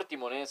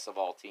Portimonense, of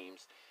all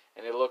teams.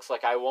 And it looks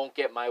like I won't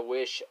get my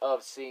wish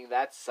of seeing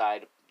that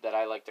side that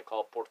I like to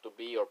call Porto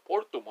B or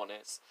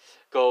Portimonense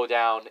go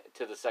down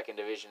to the 2nd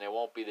division. It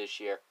won't be this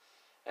year.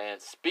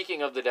 And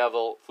speaking of the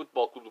devil,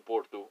 Futebol Clube do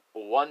Porto,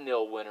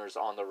 1-0 winners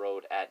on the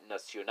road at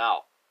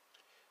Nacional.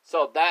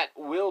 So that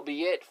will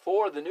be it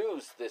for the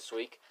news this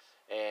week.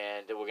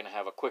 And we're going to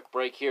have a quick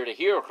break here to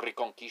hear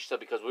Reconquista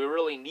because we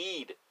really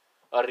need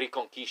a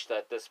Reconquista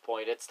at this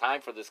point. It's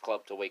time for this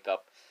club to wake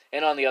up.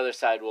 And on the other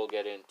side, we'll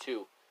get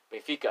into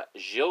Benfica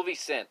Gil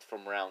Vicente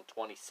from round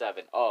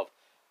 27 of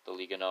the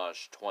Liga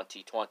NOS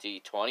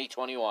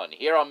 2020-2021.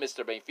 Here on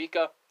Mr.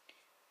 Benfica,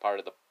 part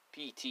of the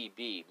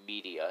PTB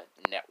Media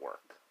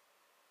Network.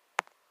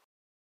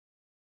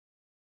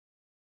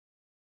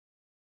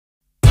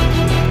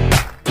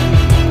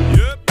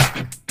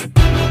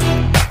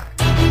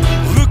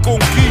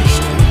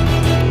 Reconquista.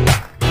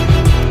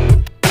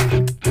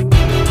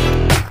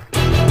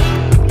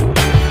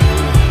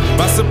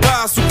 Passo a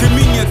passo o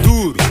caminho é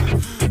duro.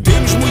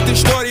 Temos muita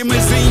história,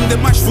 mas ainda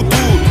mais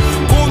futuro.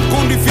 Conto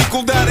com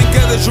dificuldade em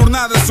cada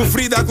jornada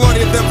sofrida. A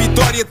glória da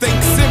vitória tem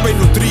que ser bem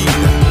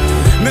nutrida.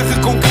 Na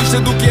reconquista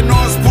do que é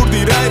nosso por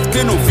direito, que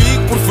eu não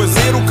fico por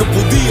fazer o que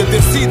podia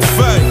ter sido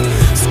feito.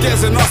 Se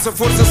queres a nossa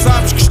força,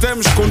 sabes que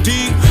estamos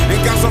contigo.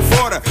 Em casa ou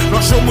fora,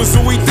 nós somos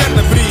o eterno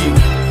abrigo.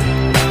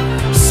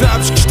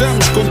 Sabes que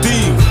estamos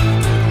contigo.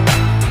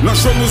 Nós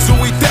somos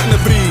o eterno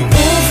abrigo.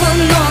 Ouve a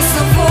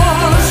nossa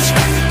voz,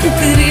 o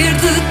querer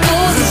de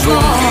todos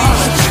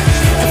nós.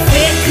 A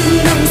fé que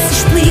não se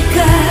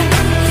explica.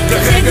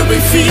 Carrega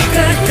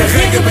Benfica,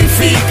 carrega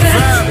Benfica.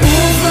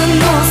 Ouve a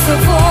nossa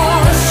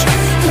voz,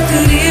 o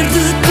querer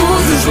de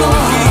todos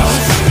nós.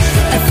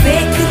 A fé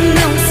que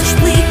não se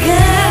explica.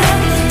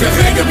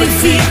 Carrega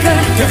Benfica,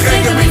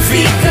 carrega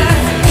Benfica.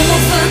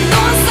 Ouve a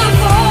nossa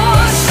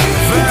voz,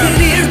 o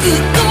querer de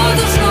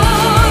todos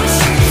nós.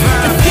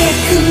 A fé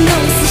que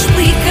não se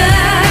explica.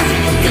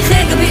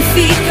 Carrega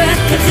Benfica,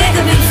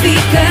 carrega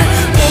Benfica.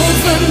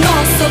 Ouve a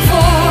nossa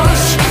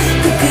voz,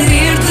 o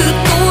querer de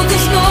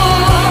todos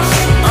nós.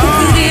 O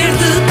querer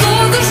de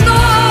todos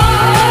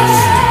nós.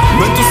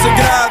 Manto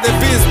sagrado é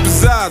peso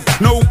pesado.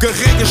 Não o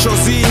carregas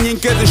sozinho, em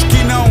cada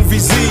esquina há um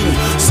vizinho.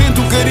 Sente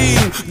o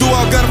carinho do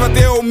Algarve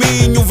até ao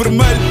Minho. O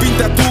vermelho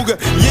pinta a tuga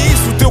e é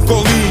isso o teu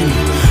colinho.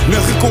 Na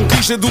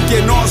reconquista do que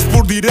é nosso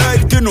por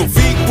direito, que eu não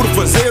fico por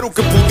fazer o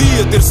que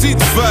podia ter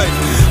sido feito.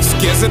 Se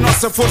queres a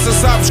nossa força,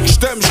 sabes que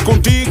estamos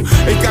contigo.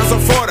 Em casa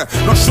ou fora,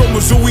 nós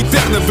somos o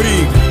eterno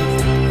abrigo.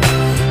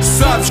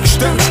 Sabes que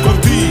estamos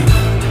contigo.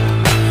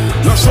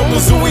 Nós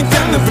somos o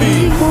eterno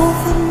abrigo.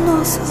 Ouve a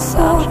nossa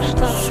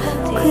voz,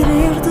 o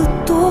querer de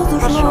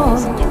todos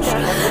nós.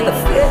 A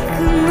fé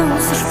que não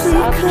se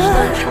explica.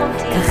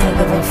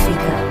 Carrega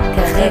Benfica,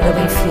 carrega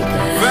Benfica.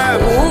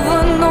 Ouve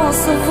a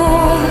nossa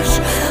voz,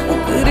 o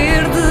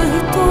querer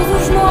de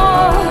todos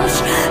nós.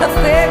 A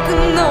fé que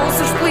não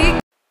se explica.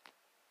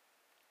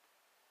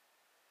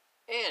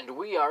 And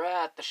we are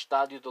at the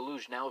Stadio da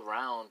Luz now,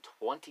 round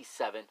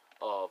 27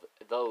 of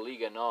the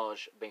Liga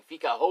NOS.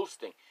 Benfica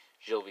hosting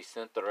Gil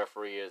Vicente. The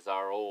referee is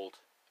our old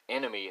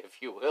enemy,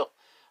 if you will.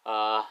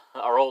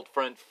 Our old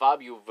friend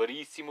Fabio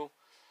Verissimo.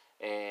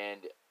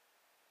 And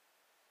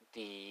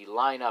the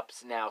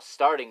lineups now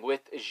starting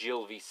with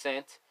Gil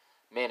Vicente,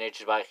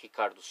 managed by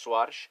Ricardo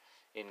Soares.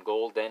 In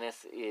goal,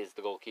 Dennis is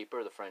the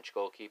goalkeeper, the French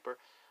goalkeeper.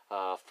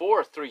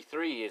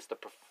 4-3-3 is the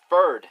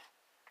preferred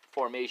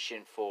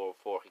formation for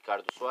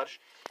Ricardo Soares,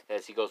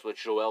 as he goes with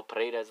Joel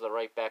Pereira as the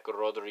right back,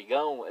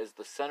 Rodrigão as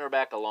the center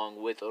back, along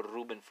with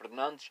Ruben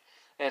Fernandes,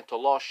 and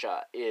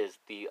Tolosha is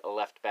the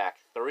left back.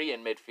 Three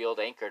in midfield,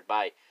 anchored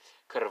by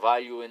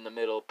Carvalho in the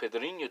middle,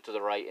 Pedrinho to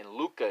the right, and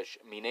Lucas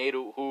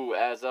Mineiro, who,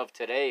 as of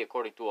today,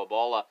 according to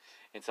Abola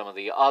and some of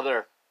the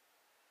other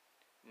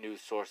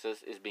news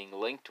sources, is being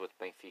linked with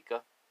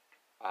Benfica.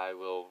 I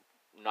will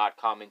not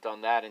comment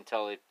on that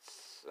until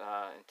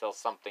until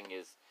something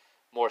is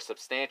more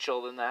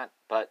substantial than that.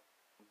 But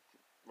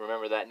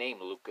remember that name,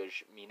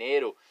 Lucas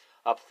Mineiro.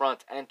 Up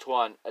front,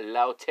 Antoine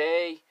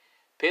Laute,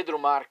 Pedro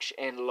Marques,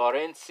 and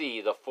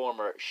Lorenzi, the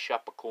former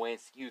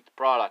Chapecoense youth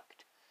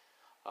product,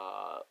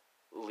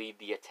 lead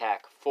the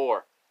attack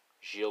for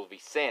Gil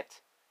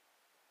Vicente.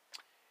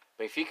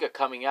 Benfica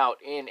coming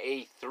out in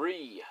a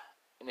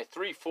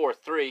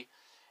 3-4-3,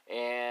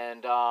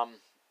 and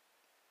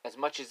as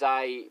much as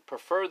I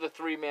prefer the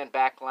three-man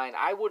backline,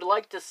 I would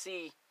like to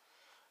see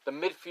the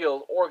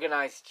midfield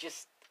organized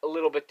just a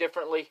little bit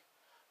differently.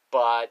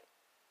 But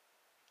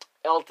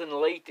Elton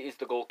Late is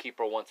the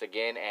goalkeeper once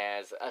again,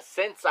 as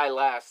since I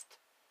last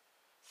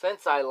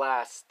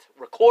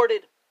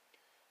recorded,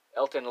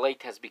 Elton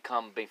Late has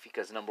become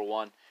Benfica's number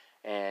one,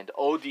 and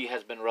Odi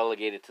has been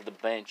relegated to the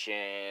bench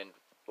and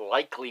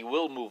likely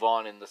will move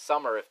on in the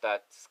summer if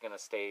that's going to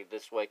stay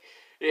this way.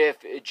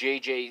 If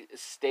JJ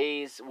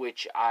stays,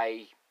 which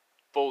I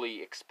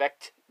fully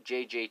expect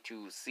JJ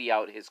to see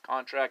out his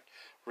contract,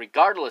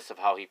 regardless of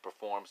how he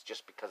performs,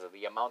 just because of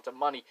the amount of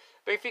money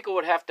Benfica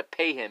would have to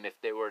pay him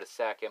if they were to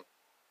sack him.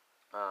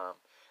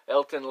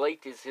 Elton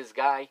Late is his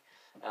guy.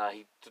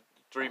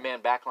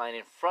 Three-man backline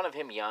in front of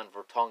him, Jan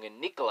Vertonghen,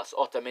 Nicolas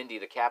Otamendi,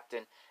 the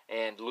captain,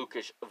 and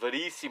Lucas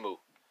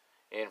Verissimo.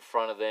 In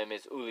front of them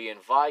is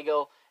Julian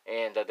Weigl,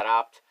 and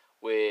Adrapt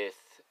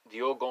with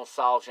Diogo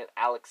Gonçalves and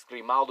Alex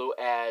Grimaldo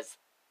as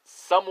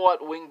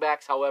somewhat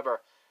wingbacks,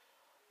 however,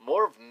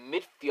 more of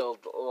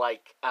midfield,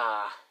 like,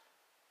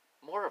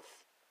 more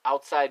of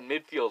outside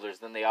midfielders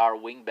than they are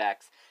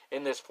wingbacks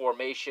in this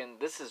formation.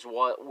 This is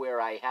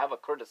where I have a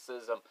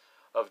criticism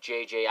of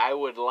JJ. I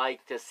would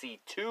like to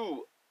see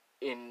two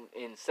in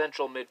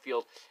central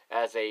midfield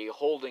as a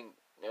holding,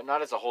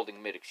 not as a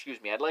holding mid,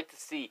 excuse me. I'd like to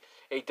see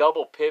a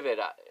double pivot,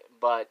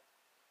 but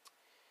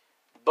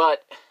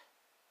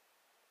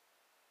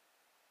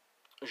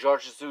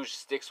Jorge Jesus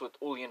sticks with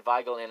Julian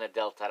Weigl and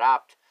Adel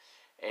Taarabt,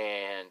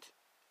 and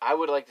I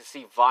would like to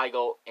see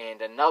Weigl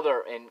and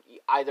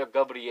either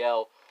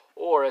Gabriel,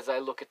 or as I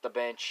look at the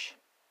bench,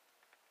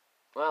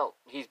 well,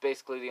 he's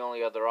basically the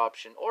only other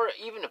option, or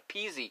even a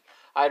Pizzi.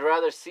 I'd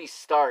rather see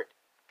start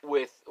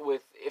with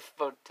if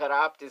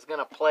Taarabt is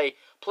gonna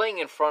playing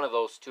in front of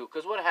those two,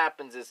 because what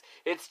happens is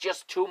it's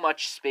just too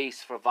much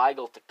space for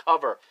Weigl to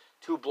cover,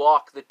 to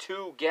block the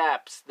two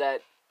gaps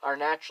that are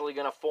naturally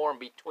gonna form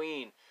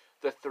between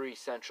the three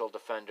central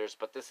defenders.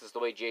 But this is the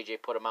way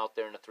JJ put him out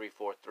there in the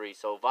 3-4-3.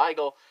 So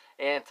Weigl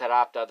and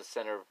Taarabt are the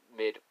center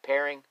mid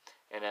pairing,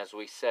 and as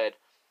we said,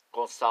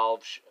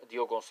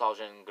 Diogo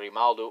Gonçalves and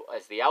Grimaldo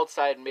as the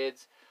outside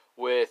mids,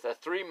 with a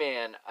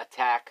three-man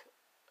attack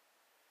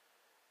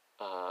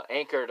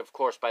anchored, of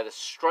course, by the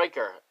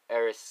striker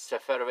Aris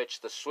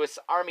Seferovic, the Swiss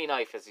Army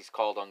knife, as he's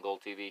called on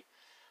Goal TV.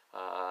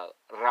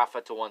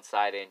 Rafa to one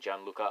side and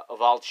Gianluca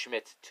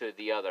Waldschmidt to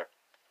the other.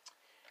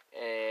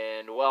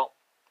 And, well,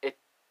 it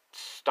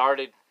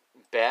started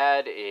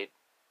bad. It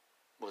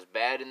was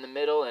bad in the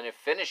middle, and it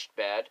finished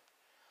bad.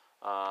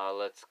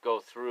 Let's go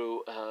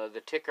through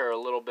the ticker a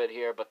little bit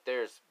here, but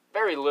there's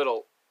very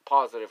little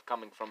positive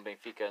coming from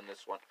Benfica in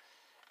this one.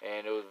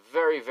 And it was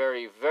very,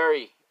 very,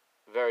 very,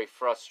 very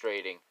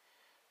frustrating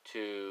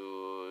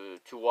to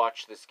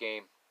watch this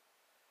game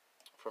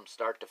from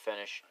start to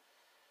finish.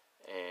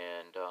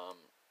 And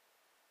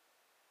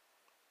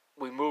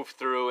we move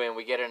through and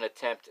we get an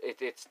attempt.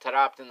 It's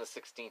Taarabt in the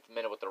 16th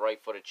minute with the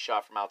right-footed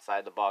shot from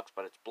outside the box,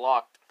 but it's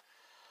blocked.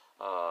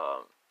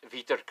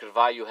 Vitor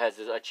Carvalho has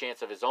a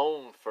chance of his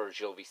own for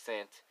Gil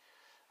Vicente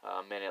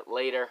a minute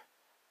later,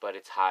 but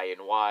it's high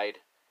and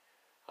wide.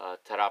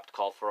 Taarabt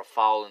called for a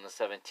foul in the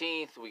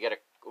 17th. We get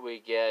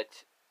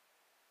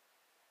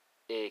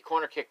a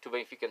corner kick to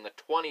Benfica in the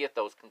 20th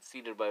that was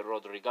conceded by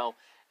Rodrigo.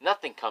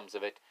 Nothing comes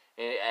of it,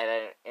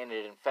 and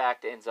it in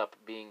fact ends up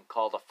being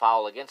called a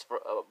foul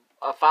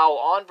a foul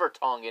on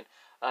Vertonghen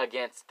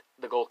against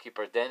the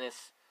goalkeeper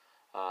Dennis.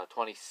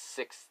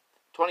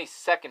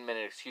 22nd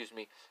minute,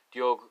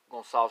 Diogo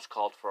Gonçalves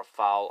called for a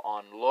foul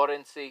on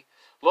Laurenci.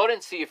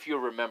 Laurenci, if you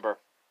remember,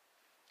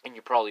 and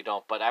you probably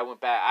don't, but I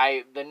went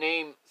back. The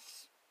name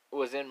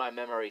was in my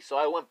memory, so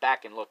I went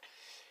back and looked.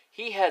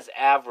 He has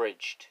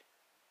averaged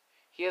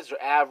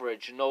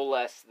no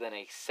less than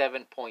a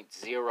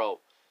 7.0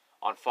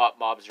 on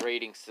FotMob's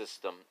rating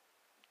system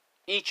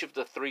each of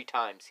the 3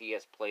 times he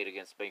has played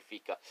against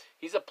Benfica.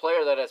 He's a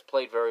player that has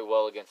played very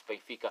well against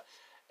Benfica,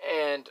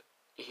 and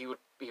he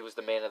was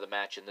the man of the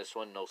match in this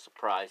one, no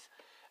surprise,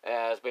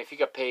 as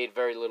Benfica paid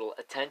very little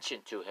attention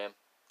to him,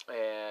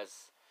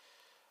 as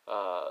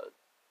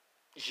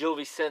Gil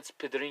Vicente's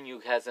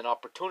Pedrinho has an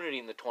opportunity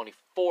in the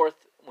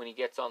 24th when he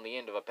gets on the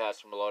end of a pass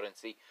from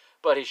Laurenci,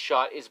 but his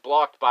shot is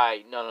blocked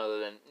by none other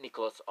than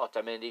Nicolas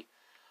Otamendi.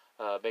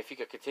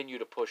 Benfica continue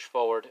to push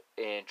forward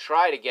and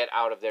try to get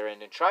out of their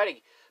end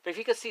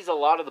Benfica sees a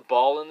lot of the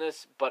ball in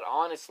this, but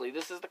honestly,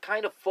 this is the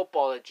kind of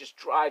football that just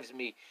drives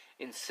me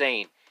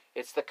insane.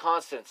 It's the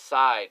constant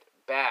side,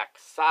 back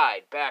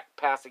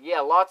passing. Yeah,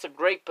 lots of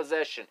great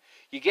possession.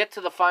 You get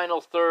to the final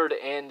third,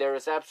 and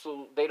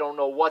they don't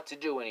know what to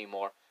do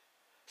anymore.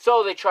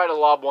 So they try to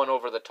lob one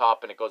over the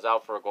top, and it goes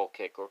out for a goal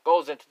kick, or it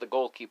goes into the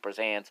goalkeeper's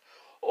hands,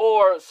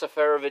 or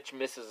Seferovic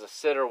misses a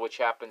sitter, which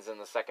happens in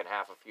the second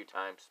half a few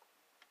times.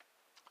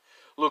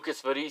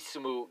 Lucas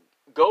Verissimo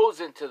goes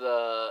into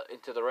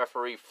the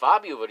referee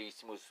Fabio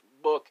Verissimo's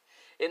book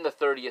in the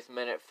 30th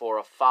minute for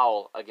a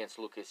foul against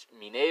Lucas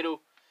Mineiro.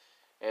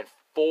 And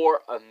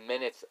 4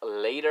 minutes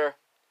later,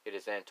 it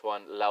is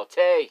Antoine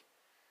Laute,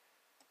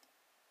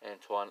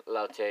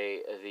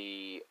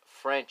 the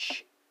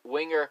French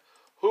winger,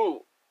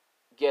 who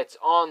gets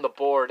on the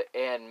board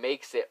and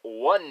makes it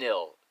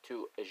 1-0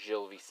 to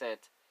Gil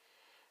Vicente,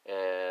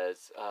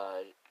 as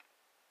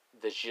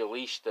the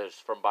Gilistas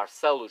from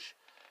Barcelos,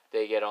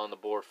 they get on the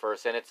board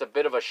first. And it's a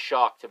bit of a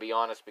shock, to be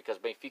honest, because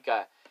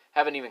Benfica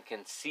haven't even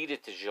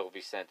conceded to Gil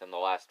Vicente in the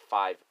last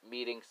 5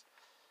 meetings.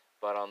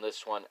 But on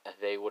this one,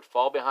 they would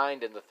fall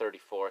behind in the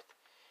 34th.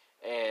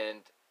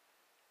 And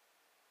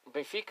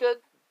Benfica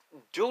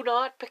do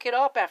not pick it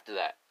up after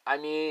that. I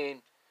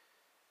mean,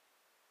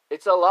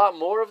 it's a lot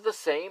more of the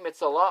same.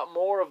 It's a lot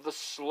more of the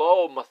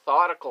slow,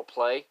 methodical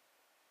play.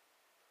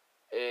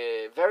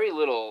 Very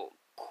little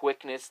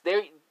quickness.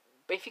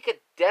 Benfica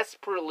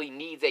desperately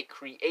needs a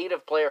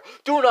creative player.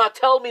 Do not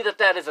tell me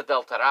that is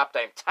Adel Taarabt.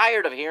 I'm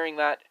tired of hearing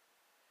that.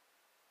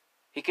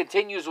 He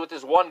continues with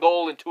his 1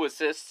 goal and 2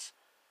 assists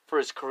for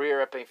his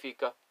career at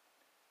Benfica.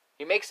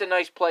 He makes a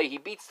nice play. He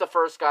beats the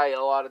first guy a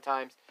lot of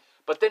times,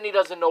 but then he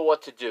doesn't know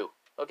what to do.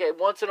 Okay,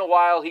 once in a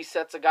while he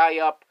sets a guy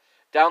up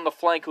down the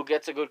flank who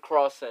gets a good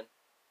cross in.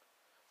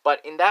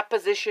 But in that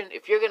position,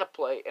 if you're going to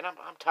play, and I'm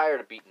tired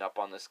of beating up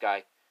on this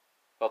guy.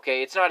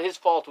 Okay, it's not his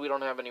fault we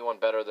don't have anyone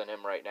better than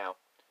him right now.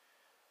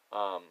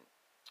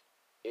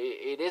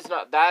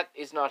 That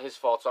is not his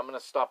fault, so I'm going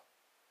to stop,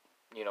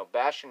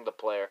 bashing the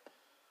player.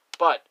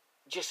 But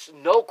just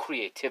no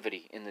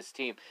creativity in this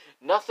team.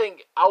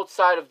 Nothing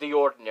outside of the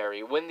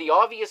ordinary. When the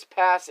obvious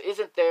pass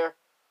isn't there,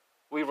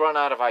 we run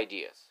out of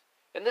ideas.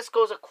 And this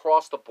goes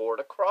across the board,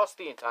 across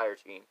the entire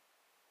team.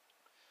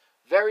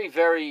 Very,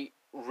 very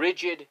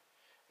rigid,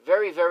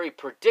 very, very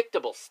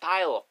predictable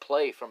style of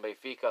play from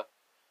Benfica.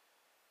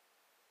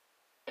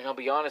 And I'll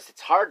be honest,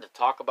 it's hard to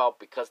talk about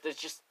because they're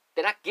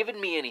not giving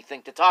me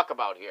anything to talk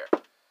about here.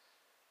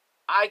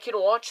 I can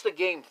watch the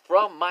game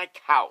from my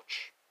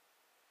couch.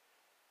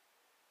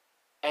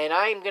 And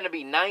I'm going to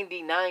be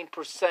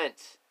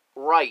 99%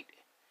 right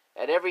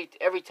at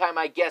every time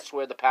I guess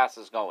where the pass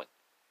is going.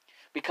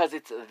 Because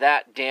it's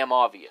that damn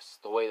obvious,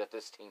 the way that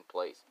this team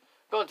plays.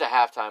 Going to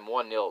halftime,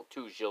 1-0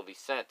 to Gil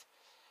Vicente.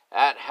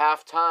 At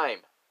halftime,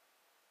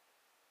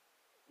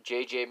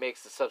 JJ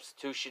makes the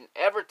substitution.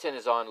 Everton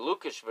is on.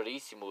 Lucas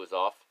Verissimo is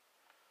off.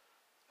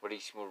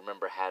 Verissimo,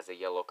 remember, has a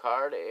yellow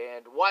card.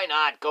 And why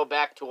not go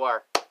back to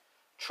our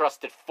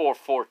trusted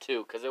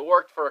 4-4-2? Because it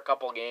worked for a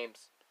couple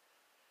games.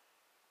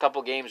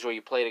 Couple games where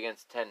you played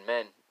against 10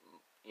 men,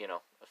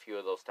 a few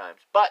of those times.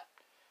 But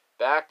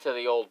back to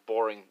the old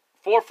boring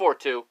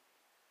 4-4-2.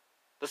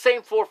 The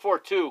same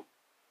 4-4-2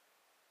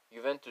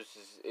 Juventus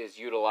is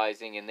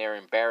utilizing in their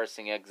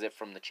embarrassing exit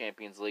from the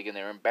Champions League and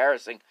their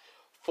embarrassing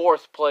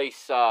fourth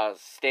place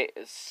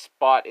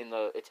spot in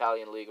the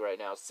Italian league right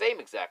now. Same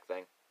exact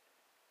thing.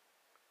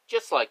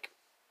 Just like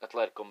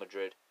Atletico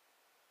Madrid,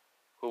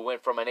 who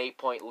went from an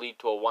 8-point lead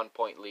to a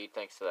 1-point lead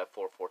thanks to that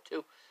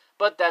 4-4-2.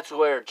 But that's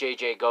where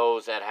JJ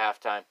goes at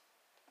halftime.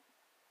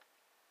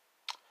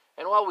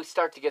 And while we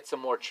start to get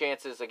some more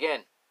chances,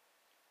 again,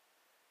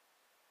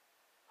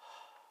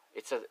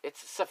 it's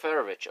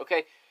Seferovic,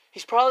 okay?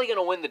 He's probably going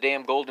to win the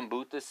damn Golden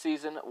Boot this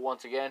season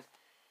once again.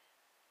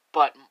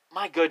 But,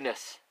 my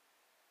goodness.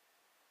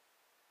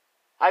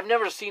 I've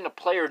never seen a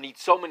player need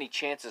so many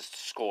chances to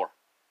score.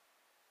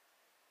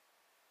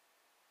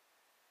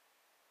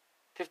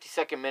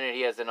 52nd minute,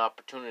 he has an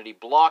opportunity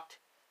blocked.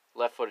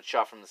 Left-footed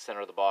shot from the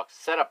center of the box.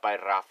 Set up by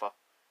Rafa.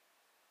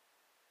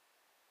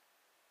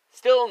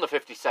 Still in the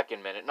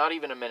 52nd minute. Not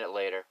even a minute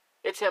later.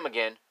 It's him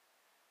again.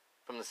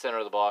 From the center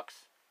of the box.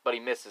 But he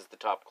misses the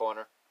top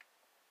corner.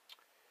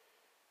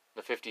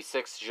 The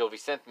 56th, Gil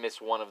Vicente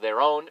missed one of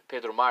their own.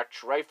 Pedro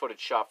March, right-footed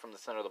shot from the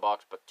center of the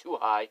box, but too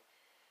high.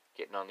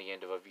 Getting on the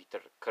end of a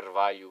Vitor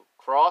Carvalho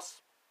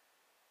cross.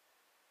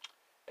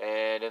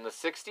 And in the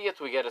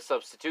 60th, we get a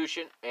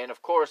substitution. And,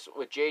 of course,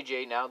 with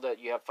JJ, now that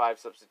you have 5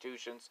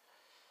 substitutions,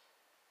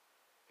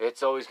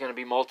 it's always going to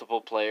be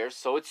multiple players.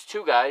 So it's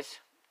 2 guys.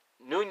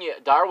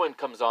 Darwin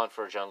comes on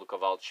for Gianluca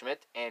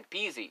Waldschmidt. And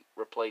Pizzi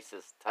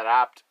replaces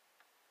Taarabt.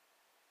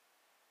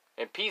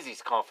 And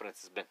Pizzi's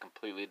confidence has been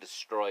completely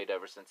destroyed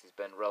ever since he's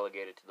been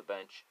relegated to the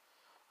bench.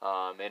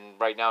 And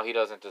right now he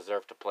doesn't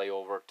deserve to play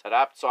over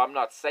Taarabt. So I'm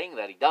not saying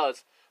that he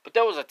does. But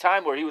there was a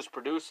time where he was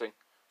producing.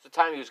 There was a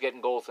time he was getting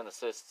goals and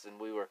assists.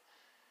 And we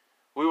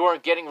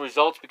weren't getting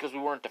results because we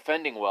weren't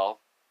defending well.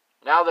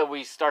 Now that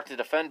we start to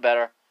defend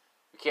better,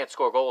 we can't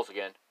score goals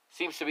again.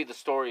 Seems to be the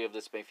story of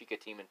this Benfica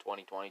team in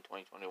 2020,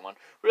 2021.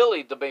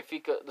 Really, the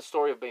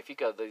story of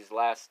Benfica these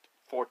last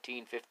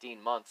 14,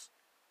 15 months.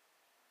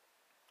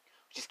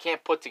 Just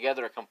can't put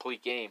together a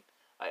complete game,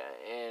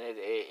 and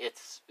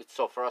it's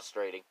so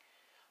frustrating.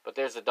 But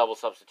there's a double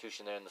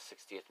substitution there in the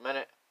 60th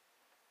minute.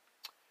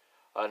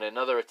 And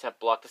another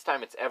attempt blocked. This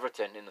time it's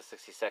Everton in the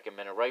 62nd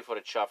minute.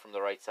 Right-footed shot from the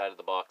right side of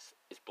the box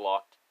is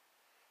blocked.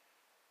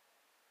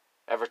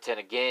 Everton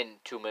again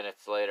 2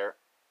 minutes later.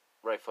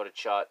 Right-footed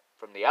shot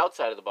from the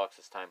outside of the box,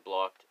 this time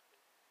blocked.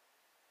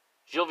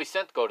 Gil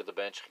Vicente go to the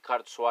bench.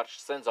 Ricardo Soares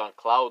sends on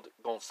Claude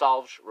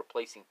Gonçalves,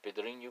 replacing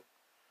Pedrinho.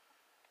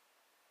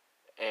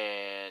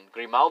 And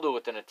Grimaldo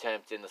with an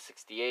attempt in the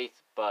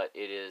 68th, but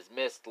it is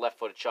missed.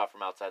 Left-footed shot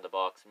from outside the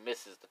box.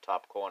 Misses the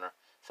top corner.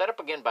 Set up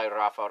again by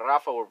Rafa.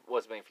 Rafa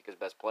was Benfica's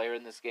best player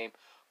in this game,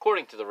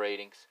 according to the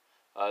ratings.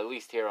 At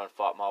least here on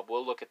FotMob.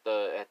 We'll look at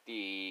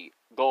the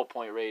goal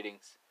point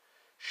ratings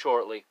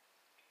shortly.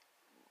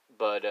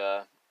 But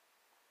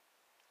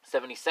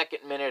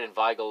 72nd minute, and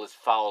Weigl is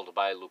fouled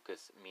by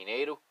Lucas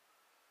Mineiro.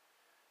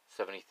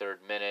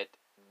 73rd minute,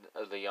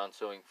 the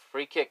ensuing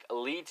free kick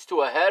leads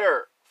to a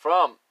header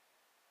from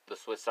the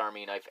Swiss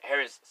Army knife,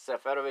 Haris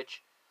Seferovic,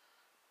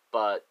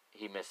 but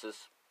he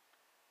misses.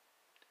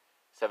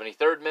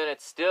 73rd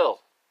minute,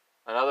 still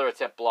another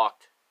attempt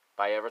blocked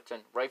by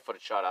Everton.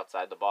 Right-footed shot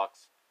outside the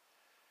box.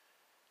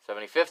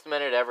 75th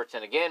minute,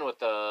 Everton again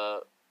with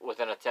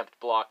an attempt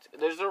blocked.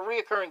 There's a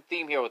reoccurring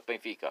theme here with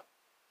Benfica.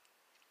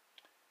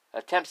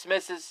 Attempts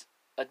misses,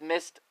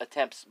 missed,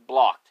 attempts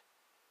blocked.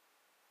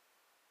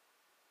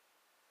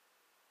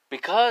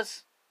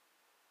 Because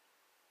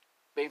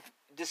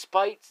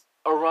despite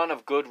a run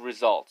of good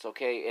results,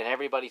 okay, and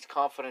everybody's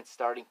confidence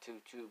starting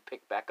to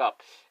pick back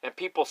up, and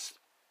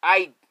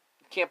I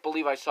can't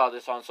believe I saw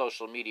this on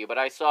social media, but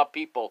I saw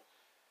people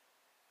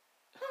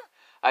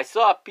I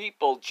saw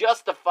people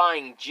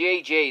justifying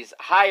JJ's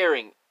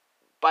hiring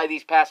by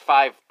these past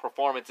 5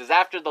 performances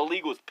after the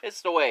league was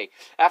pissed away,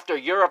 after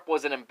Europe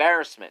was an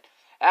embarrassment,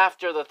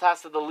 after the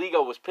Taça da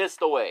Liga was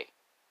pissed away.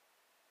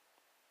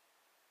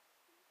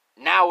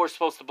 Now we're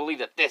supposed to believe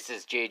that this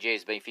is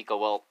JJ's Benfica.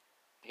 Well,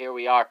 here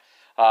we are.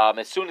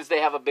 As soon as they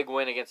have a big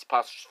win against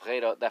Paços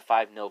Ferreira, that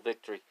 5-0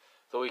 victory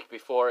the week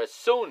before, as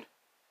soon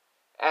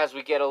as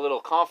we get a little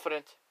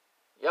confident,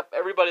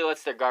 everybody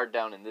lets their guard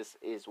down, and this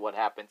is what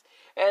happens.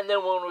 And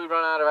then when we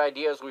run out of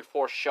ideas, we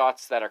force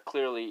shots that are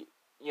clearly,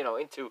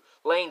 into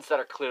lanes that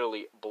are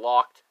clearly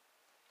blocked.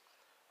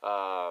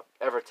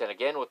 Everton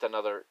again with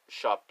another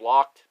shot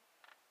blocked.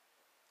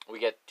 We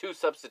get 2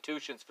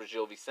 substitutions for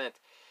Gil Vicente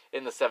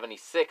in the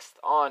 76th.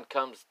 On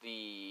comes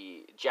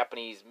the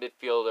Japanese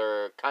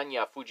midfielder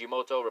Kanya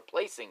Fujimoto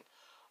replacing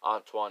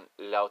Antoine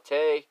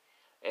Laute.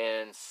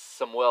 And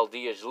Samuel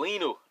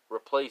Dias-Lino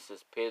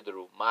replaces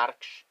Pedro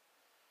Marques.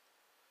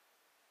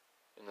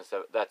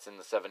 That's in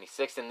the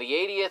 76th. In the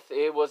 80th,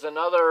 it was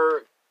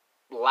another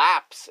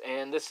lapse.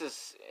 And this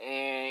is...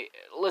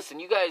 listen,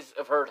 you guys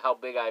have heard how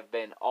big I've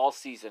been all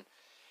season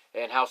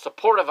and how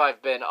supportive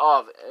I've been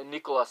of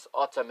Nicolas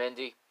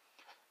Otamendi.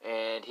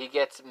 And he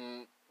gets,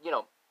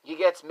 he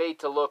gets made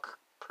to look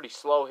pretty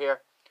slow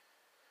here.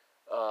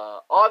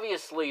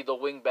 Obviously, the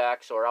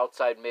wingbacks or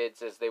outside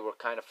mids, as they were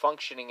kind of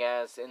functioning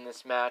as in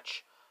this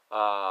match,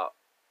 were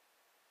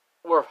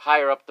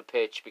higher up the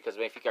pitch because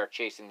Benfica are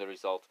chasing the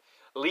result.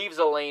 Leaves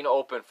a lane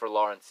open for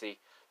Lawrency.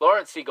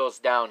 Lawrency goes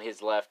down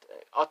his left.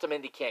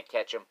 Otamendi can't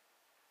catch him.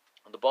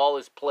 The ball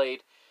is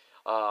played.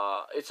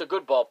 It's a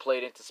good ball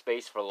played into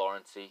space for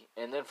Lawrency.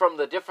 And then from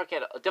the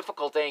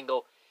difficult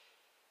angle,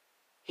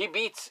 he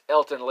beats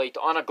Elton Late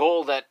on a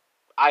goal that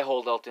I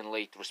hold Elton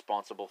Late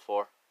responsible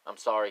for. I'm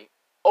sorry.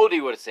 Odi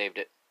would have saved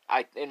it.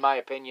 In my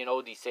opinion,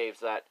 Odi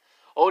saves that.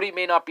 Odi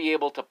may not be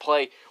able to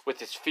play with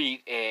his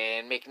feet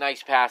and make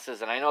nice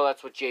passes, and I know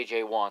that's what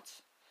JJ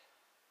wants.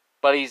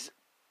 But he's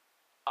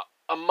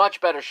a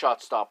much better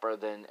shot stopper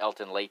than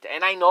Elton Late.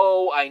 And I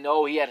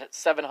know he had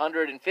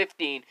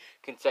 715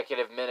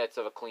 consecutive minutes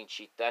of a clean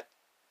sheet.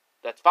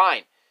 That's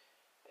fine.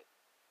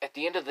 At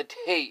the end of the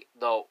day,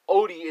 though,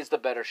 Odi is the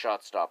better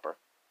shot stopper.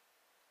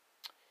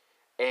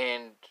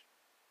 And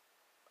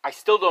I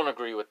still don't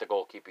agree with the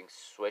goalkeeping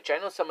switch. I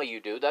know some of you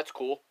do. That's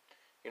cool.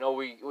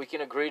 We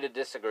can agree to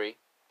disagree.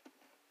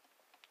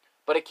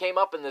 But it came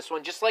up in this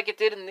one, just like it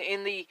did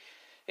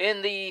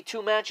in the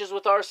 2 matches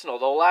with Arsenal.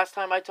 The last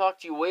time I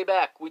talked to you way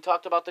back, we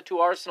talked about the 2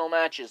 Arsenal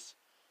matches.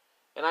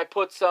 And I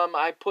put some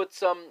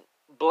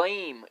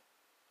blame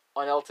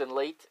on Elton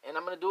Late, and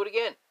I'm going to do it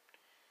again.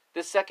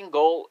 This second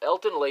goal,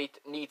 Elton Late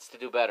needs to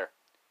do better.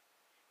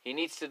 He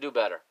needs to do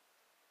better.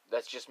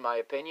 That's just my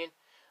opinion.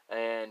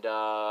 And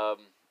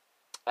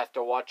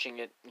after watching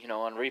it,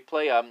 on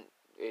replay,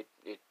 it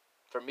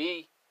for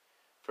me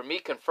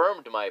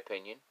confirmed my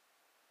opinion.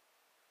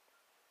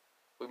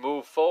 We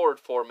move forward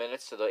 4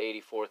 minutes to the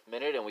 84th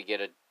minute, and we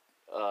get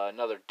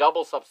another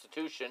double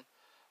substitution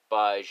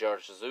by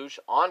Jorge Jesus.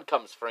 On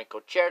comes Franco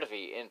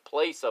Cervi in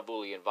place of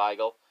Julian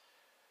Weigl,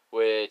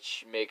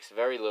 which makes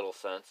very little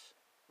sense.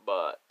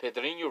 But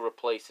Pedrinho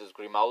replaces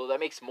Grimaldo. That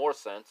makes more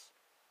sense.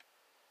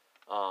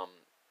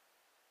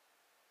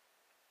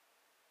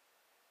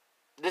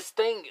 This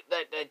thing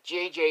that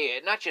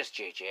JJ, not just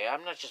JJ,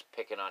 I'm not just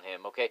picking on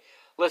him, okay?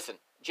 Listen,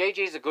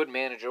 JJ's a good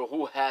manager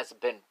who has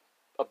been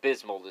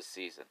abysmal this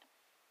season.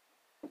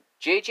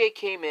 JJ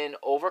came in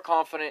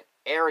overconfident,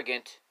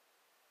 arrogant,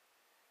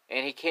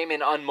 and he came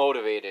in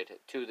unmotivated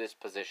to this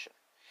position.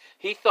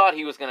 He thought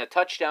he was going to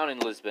touch down in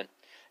Lisbon,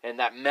 and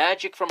that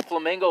magic from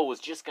Flamengo was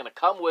just going to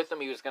come with him.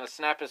 He was going to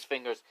snap his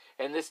fingers,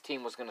 and this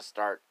team was going to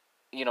start,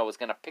 was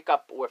going to pick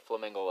up where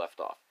Flamengo left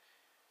off.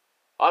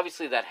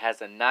 Obviously, that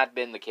has not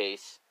been the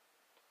case.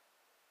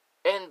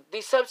 And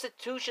the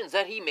substitutions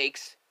that he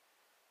makes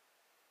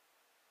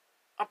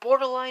are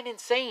borderline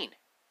insane.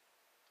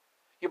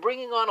 You're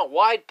bringing on a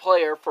wide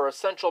player for a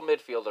central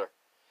midfielder.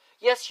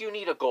 Yes, you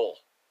need a goal.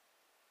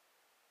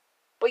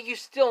 But you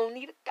still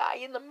need a guy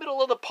in the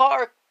middle of the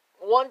park.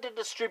 1, to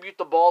distribute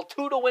the ball.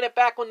 2, to win it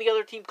back when the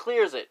other team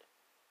clears it.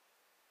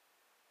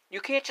 You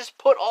can't just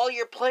put all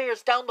your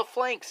players down the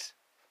flanks.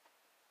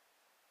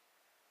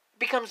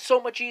 Becomes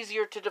so much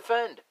easier to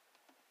defend.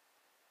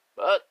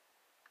 But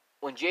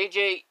when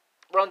JJ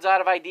runs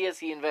out of ideas,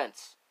 he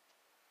invents.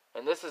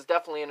 And this is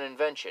definitely an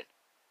invention.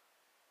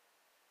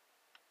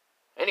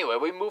 Anyway,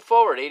 we move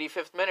forward.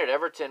 85th minute,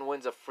 Everton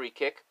wins a free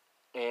kick.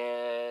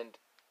 And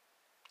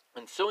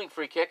ensuing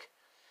free kick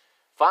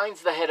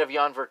finds the head of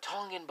Jan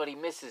Vertonghen, but he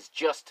misses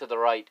just to the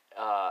right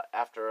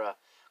after a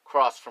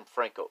cross from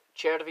Franco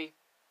Cervi.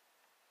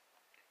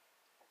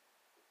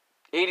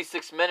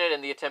 86th minute,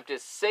 and the attempt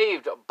is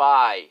saved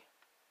by...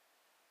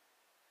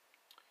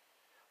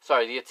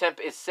 the attempt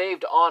is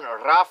saved on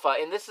Rafa,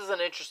 and this is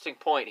an interesting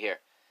point here.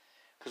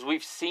 Because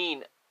we've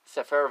seen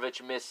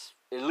Seferovic miss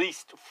at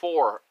least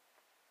 4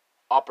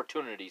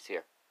 opportunities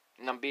here.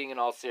 And I'm being in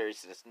all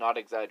seriousness, not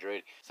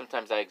exaggerating.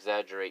 Sometimes I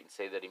exaggerate and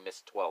say that he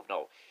missed 12.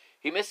 No,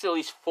 he missed at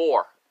least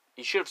 4.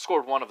 He should have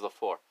scored 1 of the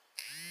 4.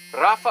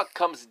 Rafa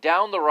comes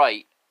down the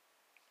right,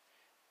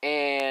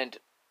 and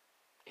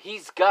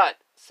he's got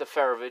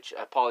Seferovic.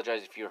 I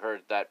apologize if you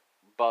heard that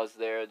buzz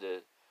there.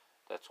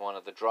 That's one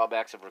of the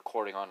drawbacks of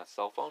recording on a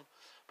cell phone.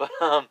 But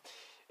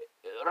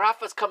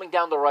Rafa's coming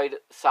down the right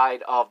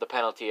side of the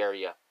penalty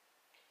area.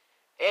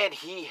 And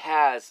he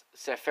has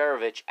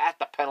Seferovic at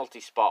the penalty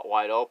spot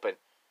wide open.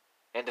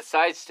 And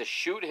decides to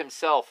shoot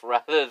himself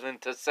rather than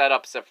to set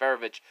up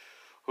Seferovic,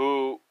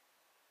 who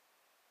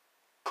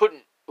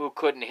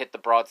couldn't hit the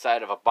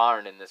broadside of a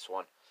barn in this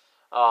one.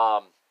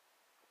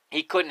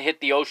 He couldn't hit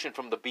the ocean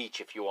from the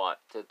beach, if you want,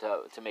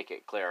 to make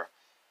it clear.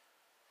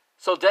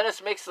 So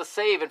Dennis makes the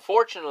save, and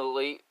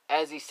fortunately,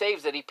 as he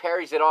saves it, he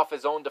parries it off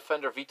his own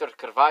defender, Vitor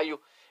Carvalho,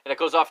 and it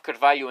goes off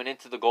Carvalho and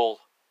into the goal.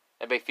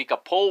 And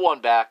Benfica pull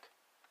one back,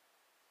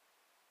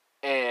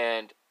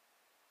 and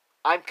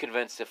I'm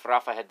convinced if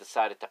Rafa had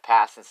decided to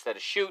pass instead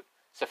of shoot,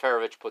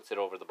 Seferovic puts it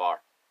over the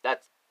bar.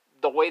 That's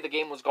the way the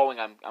game was going.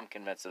 I'm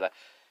convinced of that.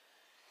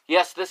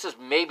 Yes, this is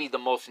maybe the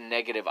most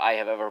negative I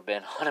have ever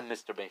been on a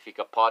Mr.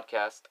 Benfica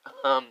podcast.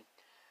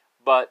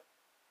 But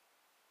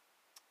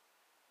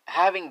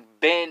having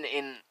been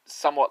in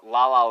somewhat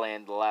la-la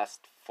land the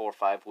last 4 or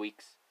 5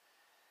 weeks,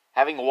 I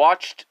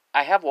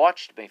have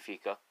watched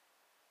Benfica.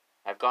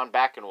 I've gone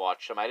back and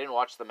watched them. I didn't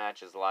watch the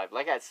matches live.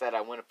 Like I said,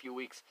 I went a few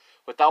weeks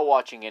without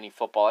watching any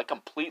football. I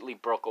completely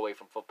broke away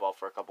from football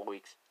for a couple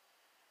weeks.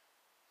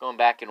 Going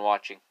back and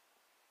watching.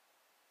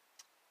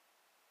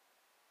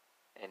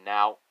 And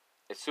now,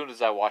 as soon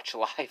as I watch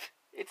live,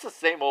 it's the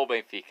same old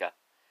Benfica.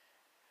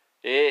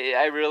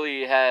 I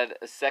really had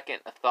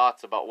second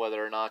thoughts about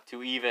whether or not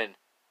to even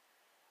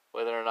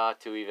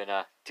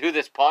do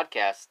this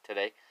podcast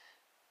today.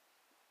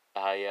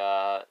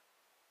 I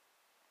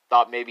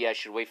thought maybe I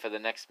should wait for the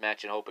next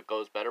match and hope it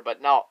goes better, but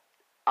no,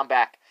 I'm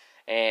back.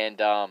 And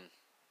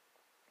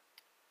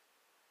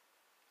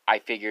I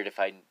figured if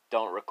I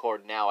don't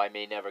record now, I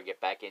may never get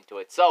back into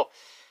it. So,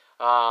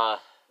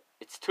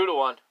 it's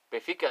 2-1.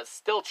 Benfica is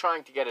still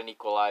trying to get an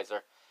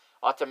equalizer.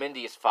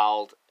 Otamendi is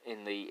fouled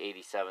in the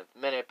 87th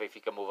minute.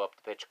 Benfica move up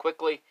the pitch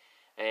quickly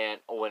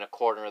and win a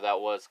corner that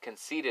was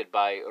conceded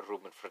by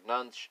Ruben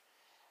Fernandes.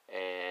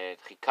 And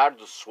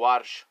Ricardo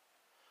Soares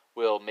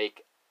will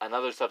make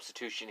another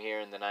substitution here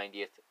in the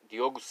 90th.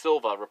 Diogo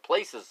Silva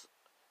replaces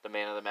the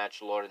man of the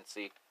match,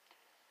 Laurenci,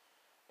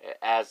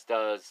 as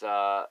does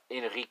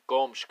Henrique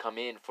Gomes come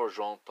in for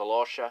João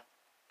Talocha.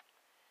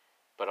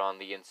 But on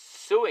the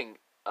ensuing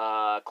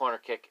corner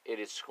kick, it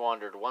is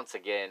squandered once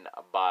again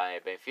by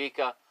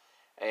Benfica.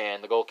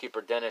 And the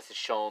goalkeeper, Dennis, is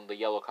shown the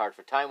yellow card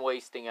for time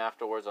wasting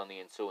afterwards on the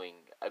ensuing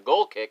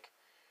goal kick.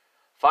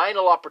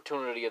 Final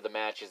opportunity of the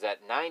match is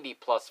at 90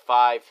 plus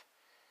 5.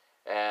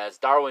 As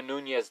Darwin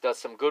Nunez does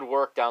some good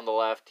work down the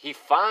left. He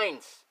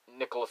finds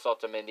Nicolas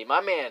Otamendi, my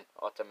man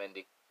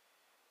Otamendi.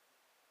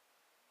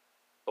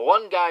 The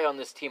one guy on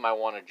this team I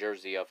want a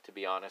jersey of, to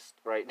be honest,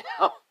 right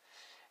now.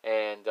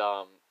 And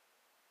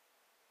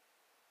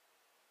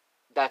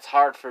that's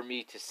hard for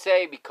me to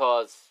say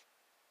because,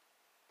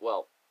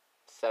 well,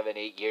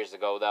 7-8 years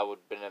ago that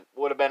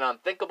would have been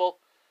unthinkable.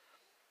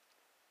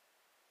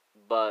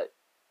 But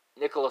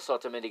Nicolas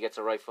Otamendi gets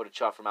a right-footed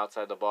shot from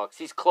outside the box.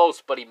 He's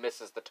close, but he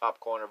misses the top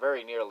corner.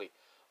 Very nearly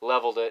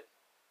leveled it.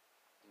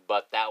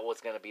 But that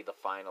was going to be the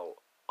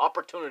final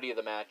opportunity of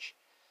the match.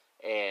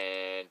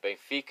 And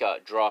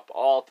Benfica drop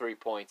all 3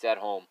 points at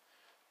home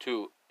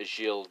to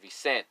Gil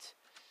Vicente.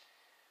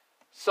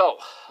 So,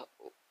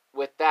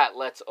 with that,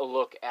 let's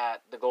look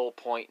at the goal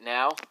point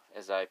now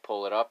as I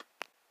pull it up.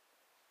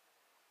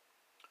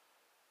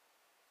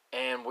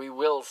 And we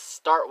will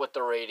start with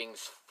the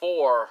ratings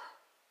for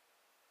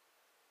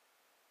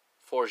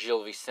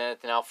Gil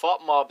Vicente. Now,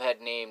 FotMob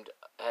had named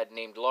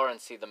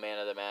Laurenci the man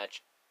of the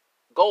match.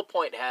 Goal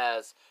point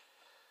has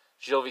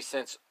Gil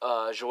Vicente's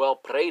Joel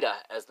Pereira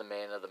as the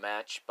man of the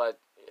match, but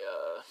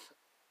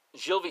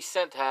Gil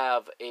Vicente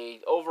have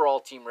a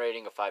overall team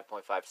rating of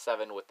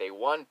 5.57 with a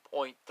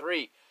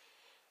 1.3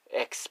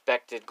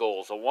 expected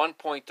goals, a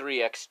 1.3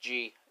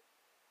 xG.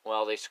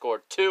 Well, they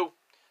scored 2,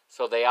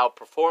 so they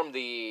outperformed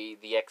the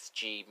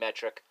xG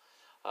metric.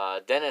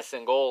 Dennis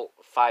in goal,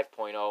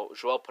 5.0.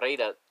 Joel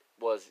Pereira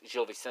was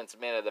Gil Vicente's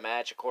man of the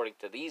match according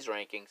to these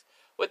rankings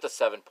with a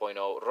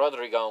 7.0.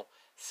 Rodrigo,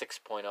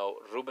 6.0.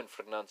 Ruben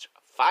Fernandes,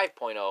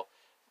 5.0.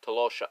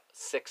 Talocha,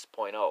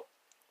 6.0.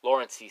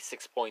 Laurenci,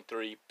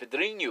 6.3.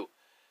 Pedrinho,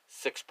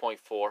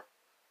 6.4.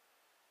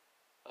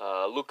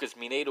 Lucas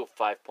Mineiro,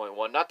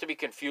 5.1. Not to be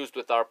confused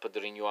with our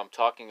Pedrinho. I'm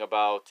talking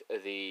about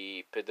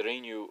the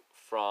Pedrinho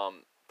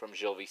from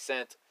Gil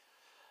Vicente.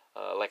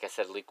 Like I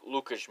said,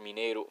 Lucas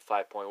Mineiro,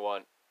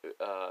 5.1.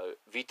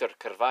 Vitor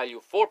Carvalho,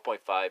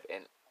 4.5.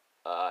 And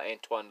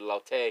Antoine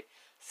Laute,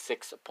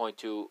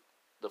 6.2.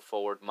 The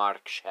forward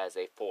Marques has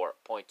a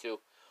 4.2.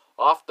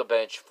 Off the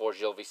bench for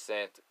Gil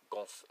Vicente,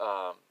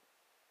 Gonçalves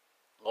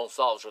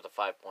with a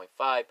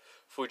 5.5.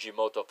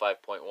 Fujimoto,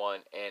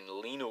 5.1. And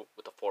Lino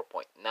with a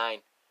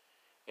 4.9.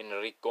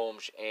 Henrique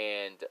Gomes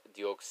and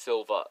Diogo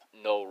Silva,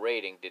 no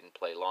rating, didn't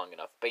play long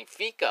enough.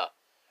 Benfica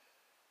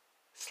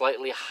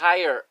slightly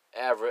higher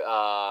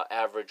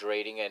average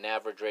rating, an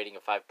average rating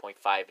of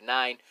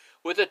 5.59,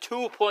 with a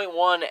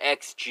 2.1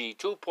 xG,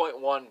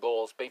 2.1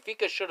 goals.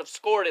 Benfica should have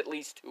scored at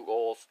least 2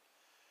 goals,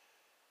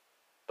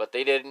 but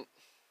they didn't.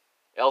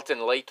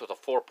 Elton Late with a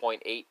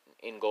 4.8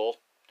 in goal.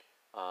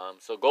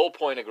 So Goal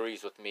Point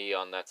agrees with me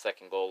on that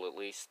second goal at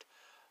least.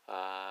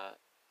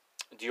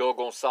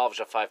 Diogo Gonçalves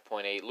a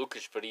 5.8.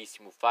 Lucas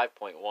Verissimo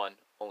 5.1,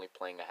 only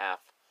playing a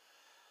half.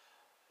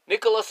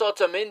 Nicolas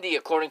Otamendi,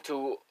 according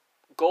to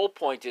Goal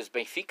Point, is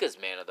Benfica's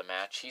man of the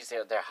match. He's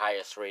their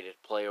highest rated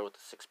player with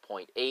a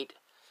 6.8.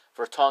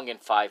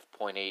 Vertonghen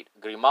 5.8.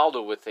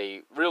 Grimaldo with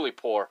a really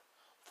poor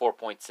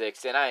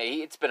 4.6. And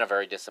it's been a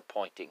very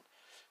disappointing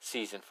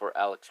season for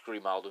Alex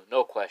Grimaldo,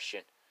 no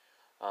question.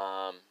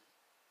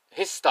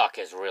 His stock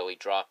has really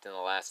dropped in the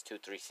last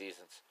 2-3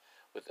 seasons,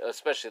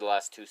 especially the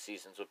last 2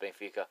 seasons with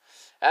Benfica.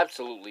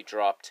 Absolutely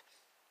dropped,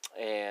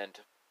 and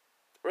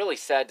really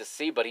sad to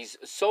see, but he's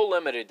so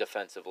limited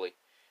defensively.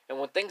 And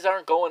when things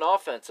aren't going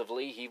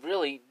offensively, he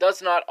really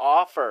does not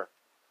offer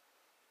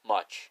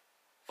much.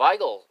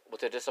 Weigl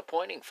with a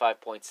disappointing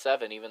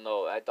 5.7, even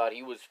though I thought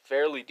he was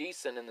fairly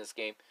decent in this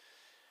game.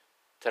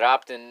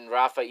 Taarabt and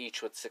Rafa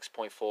each with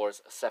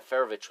 6.4s.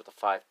 Seferovic with a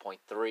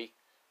 5.3.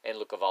 And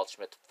Luka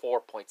Waldschmidt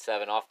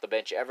 4.7. Off the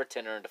bench,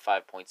 Everton earned a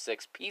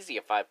 5.6. Pizzi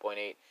a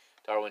 5.8.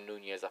 Darwin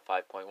Nunez a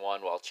 5.1.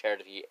 While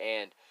Charity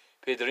and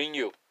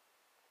Pedrinho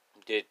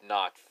did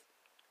not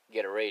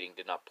get a rating.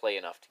 Did not play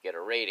enough to get a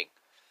rating.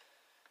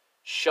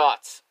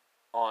 Shots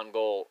on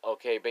goal.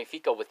 Okay,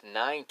 Benfica with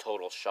 9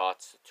 total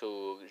shots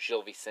to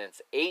Gil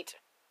Vicente 8.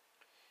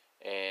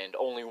 And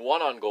only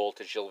 1 on goal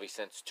to Gil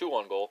Vicente 2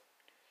 on goal.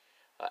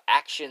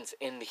 Actions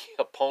in the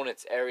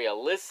opponent's area.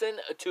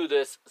 Listen to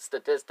this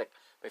statistic.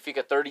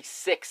 Benfica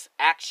 36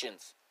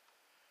 actions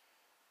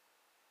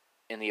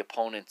in the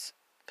opponent's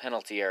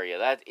penalty area.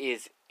 That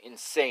is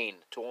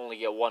insane to only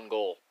get 1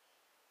 goal.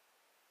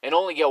 And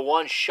only get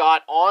 1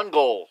 shot on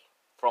goal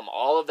from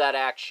all of that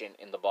action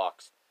in the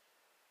box.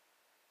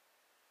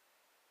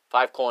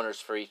 5 corners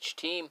for each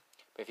team.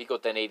 Benfica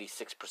with an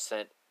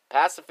 86%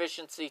 pass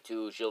efficiency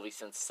to Gil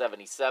Vicente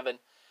 77.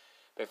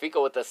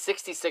 Benfica with a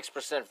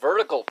 66%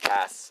 vertical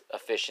pass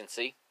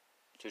efficiency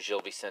to Gil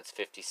Vicente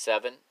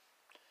 57.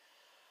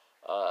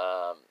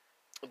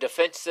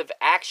 Defensive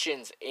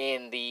actions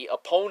in the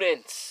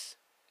opponent's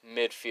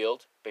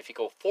midfield.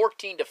 Benfica with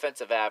 14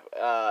 defensive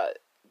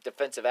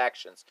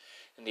actions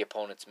in the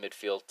opponent's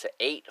midfield to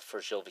 8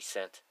 for Gil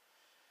Vicente.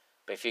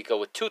 Benfica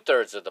with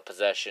 2/3 of the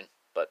possession,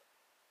 but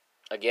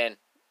again,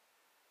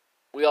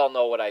 we all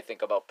know what I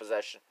think about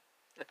possession.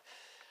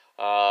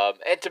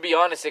 And to be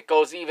honest, it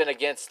goes even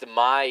against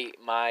my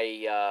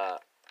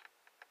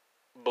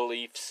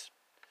beliefs,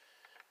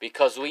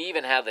 because we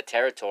even had the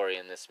territory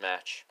in this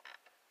match.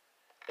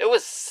 It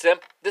was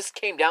this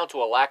came down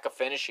to a lack of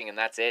finishing, and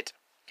that's it.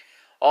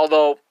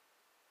 Although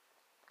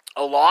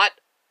a lot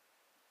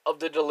of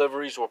the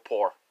deliveries were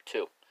poor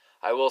too.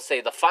 I will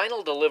say the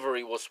final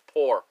delivery was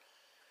poor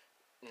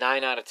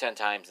 9 out of 10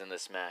 times in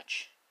this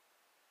match.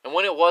 And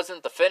when it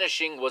wasn't, the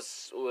finishing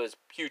was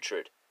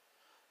putrid.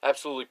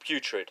 Absolutely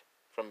putrid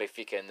from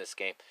Benfica in this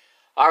game.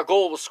 Our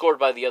goal was scored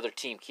by the other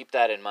team. Keep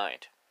that in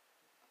mind.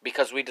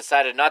 Because we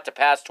decided not to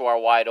pass to our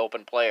wide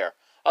open player.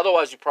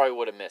 Otherwise, you probably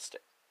would have missed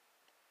it.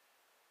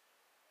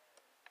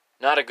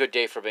 Not a good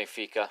day for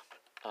Benfica.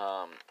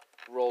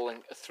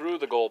 Rolling through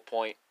the goal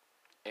point.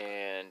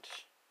 And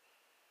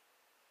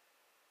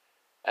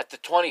at the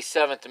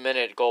 27th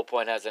minute, goal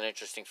point has an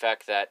interesting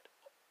fact that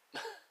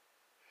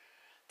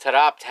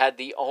Taarabt had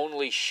the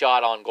only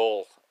shot on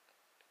goal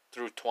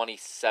through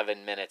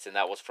 27 minutes, and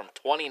that was from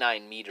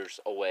 29 meters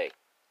away.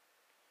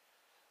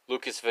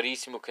 Lucas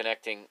Verissimo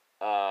connecting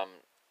on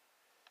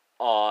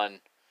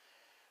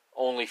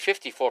only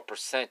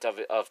 54%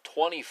 of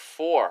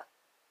 24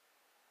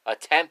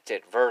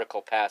 attempted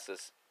vertical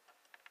passes.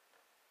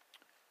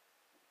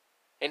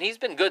 And he's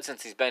been good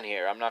since he's been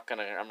here. I'm not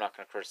gonna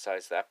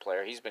criticize that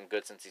player. He's been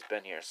good since he's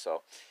been here,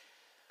 so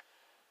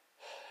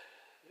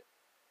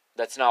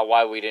that's not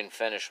why we didn't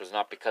finish. Was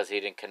not because he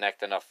didn't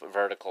connect enough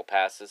vertical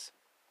passes.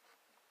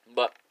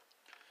 But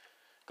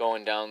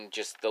going down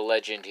just the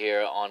legend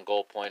here on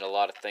Goal Point, a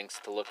lot of things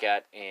to look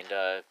at, and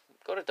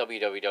go to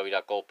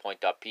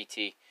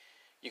www.goalpoint.pt.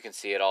 You can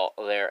see it all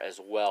there as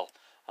well.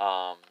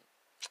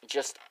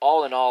 Just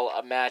all in all,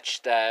 a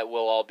match that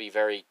will all be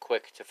very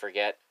quick to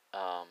forget.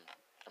 I'm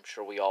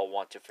sure we all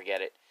want to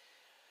forget it.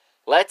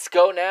 Let's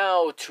go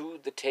now to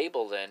the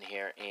table then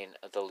here in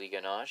the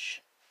Liga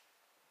NOS.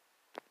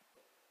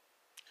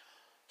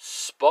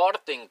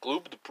 Sporting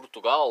Clube de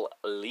Portugal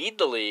lead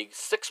the league,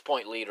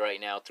 6-point lead right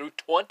now through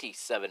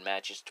 27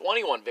 matches,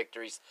 21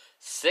 victories,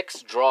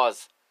 6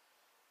 draws,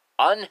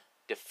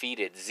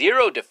 undefeated,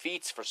 0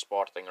 defeats for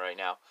Sporting right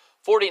now,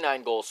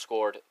 49 goals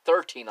scored,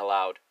 13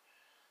 allowed,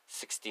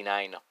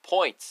 69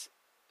 points,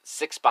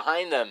 6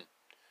 behind them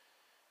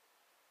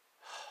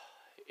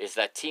is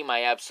that team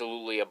I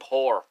absolutely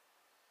abhor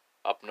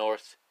up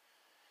north.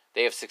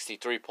 They have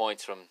 63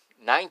 points from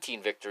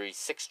 19 victories,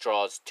 6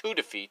 draws, 2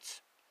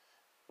 defeats.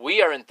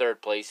 We are in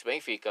third place,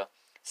 Benfica,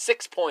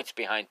 6 points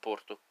behind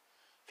Porto.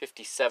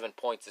 57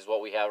 points is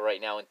what we have right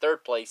now in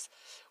third place,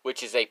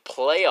 which is a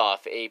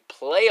playoff.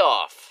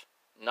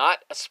 Not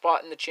a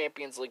spot in the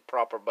Champions League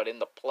proper, but in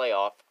the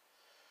playoff.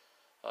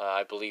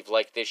 I believe,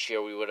 like this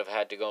year, we would have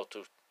had to go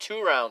through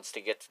 2 rounds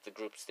to get to the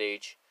group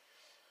stage.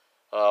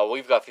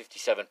 We've got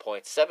 57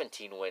 points,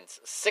 17 wins,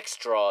 6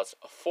 draws,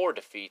 4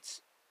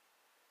 defeats.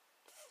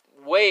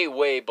 Way,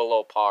 way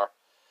below par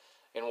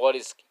in what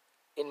is,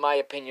 in my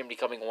opinion,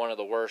 becoming one of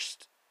the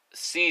worst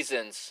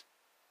seasons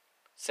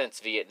since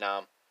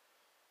Vietnam.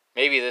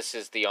 Maybe this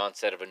is the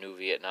onset of a new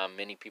Vietnam.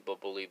 Many people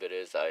believe it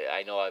is.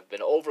 I know I've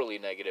been overly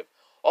negative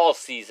all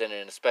season,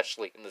 and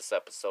especially in this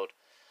episode.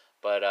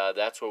 But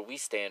that's where we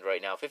stand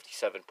right now.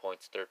 57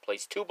 points, third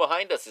place. 2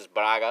 behind us is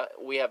Braga.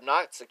 We have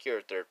not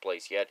secured third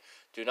place yet.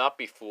 Do not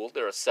be fooled.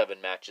 There are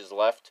 7 matches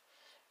left.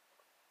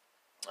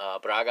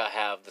 Braga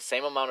have the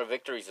same amount of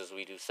victories as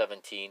we do,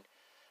 17.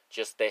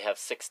 Just they have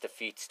 6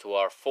 defeats to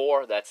our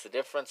 4. That's the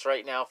difference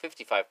right now.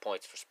 55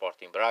 points for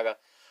Sporting Braga.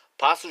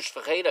 Paços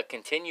Ferreira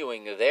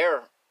continuing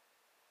their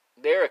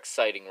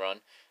exciting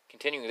run,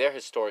 continuing their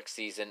historic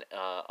season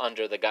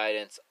under the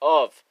guidance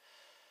of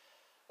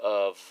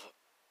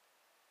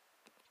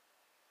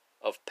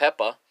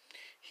Pepa.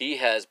 He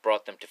has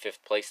brought them to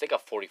 5th place. They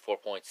got 44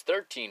 points,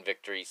 13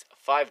 victories,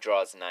 5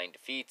 draws, 9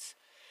 defeats.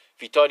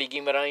 Vitória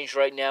Guimarães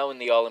right now in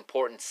the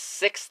all-important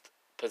 6th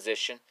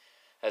position.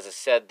 As I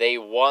said, they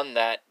won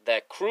that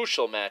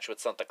crucial match with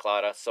Santa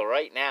Clara. So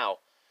right now,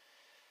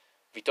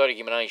 Vitória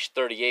Guimarães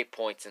 38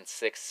 points in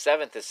 6th.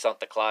 7th is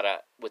Santa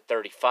Clara with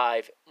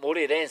 35.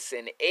 Moreirense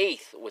in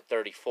 8th with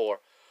 34.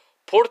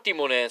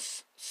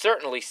 Portimonense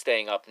certainly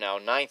staying up now.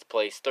 9th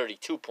place,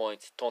 32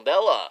 points.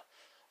 Tondela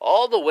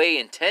all the way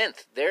in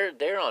 10th.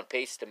 They're on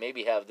pace to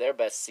maybe have their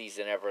best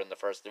season ever in the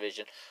first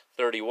division.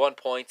 31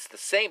 points. The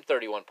same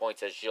 31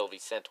 points as Gil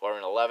Vicente, who are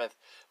in 11th,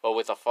 but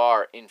with a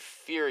far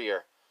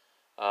inferior...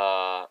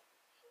 they're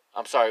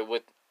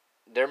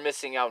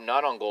missing out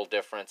not on goal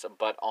difference,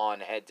 but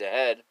on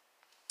head-to-head,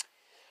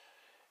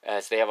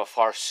 as they have a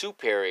far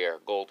superior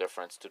goal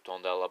difference to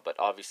Tondela, but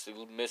obviously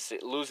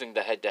losing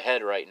the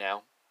head-to-head right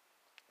now,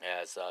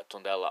 as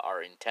Tondela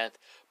are in 10th.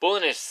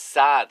 Belenenses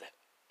SAD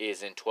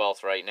is in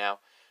 12th right now.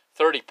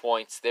 30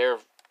 points. They're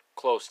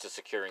close to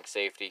securing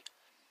safety.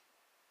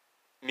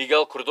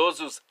 Miguel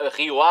Cardoso's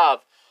Rio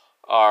Ave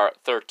are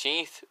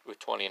 13th with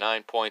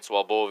 29 points,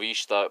 while Boa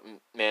Vista,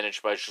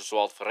 managed by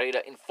Josualdo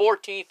Ferreira, in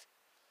 14th.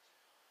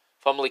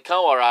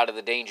 Famalicão are out of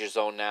the danger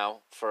zone now,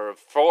 for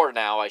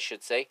now, I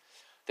should say.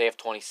 They have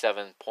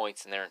 27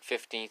 points, and they're in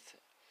 15th.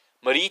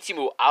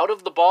 Marítimo out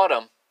of the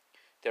bottom.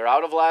 They're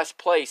out of last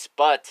place,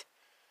 but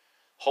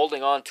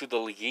holding on to the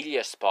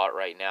Liguilla spot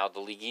right now. The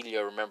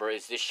Liguilla, remember,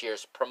 is this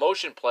year's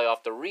promotion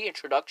playoff, the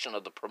reintroduction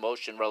of the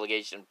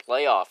promotion-relegation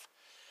playoff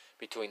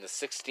between the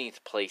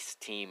 16th place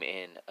team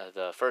in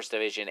the first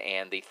division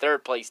and the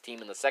 3rd place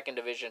team in the second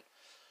division.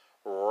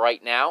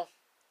 Right now,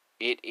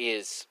 it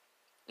is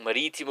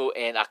Marítimo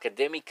and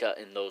Académica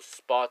in those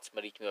spots.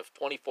 Marítimo have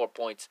 24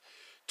 points,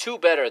 2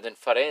 better than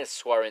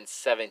Farense, who are in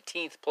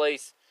 17th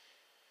place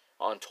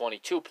on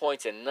 22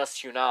 points, and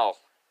Nacional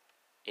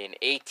in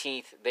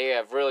 18th. They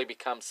have really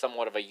become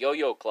somewhat of a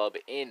yo-yo club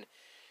in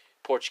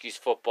Portuguese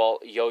football.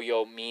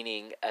 Yo-yo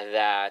meaning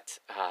that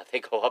they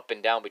go up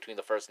and down between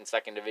the first and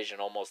second division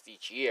almost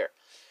each year.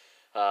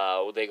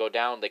 They go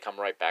down, they come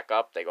right back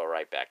up, they go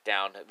right back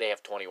down. They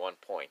have 21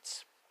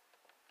 points.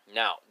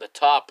 Now, the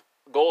top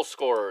goal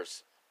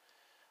scorers.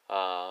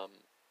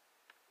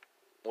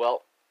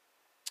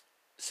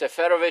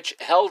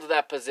 Seferovic held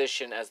that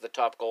position as the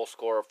top goal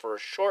scorer for a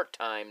short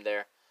time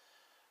there.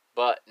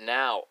 But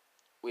now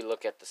we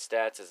look at the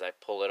stats as I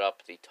pull it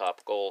up, the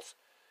top goals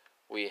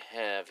we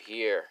have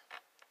here.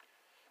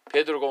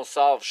 Pedro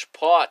Gonçalves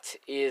Pot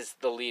is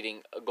the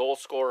leading goal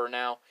scorer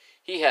now.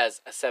 He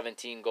has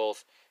 17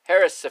 goals.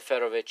 Haris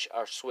Seferovic,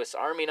 our Swiss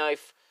Army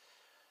knife,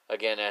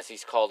 again, as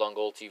he's called on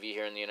Goal TV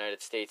here in the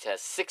United States,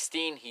 has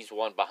 16. He's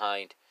 1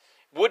 behind.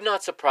 Would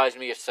not surprise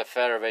me if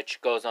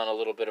Seferovic goes on a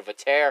little bit of a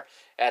tear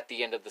at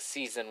the end of the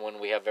season when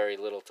we have very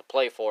little to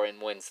play for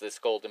and wins this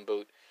Golden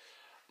Boot.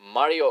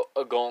 Mario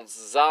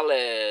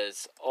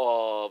Gonzalez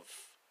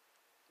of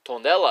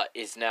Tondela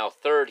is now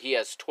 3rd. He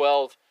has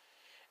 12,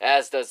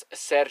 as does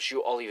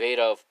Sergio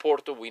Oliveira of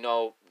Porto. We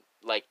know,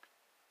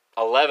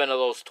 11 of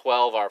those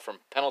 12 are from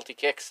penalty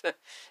kicks.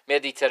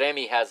 Mehdi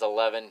Taremi has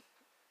 11.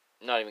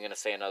 Not even going to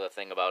say another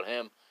thing about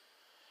him.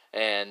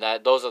 And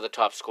those are the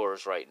top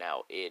scorers right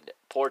now in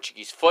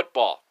Portuguese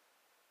football.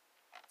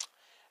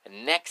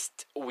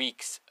 Next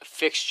week's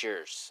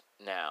fixtures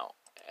now,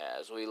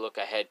 as we look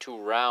ahead to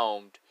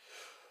round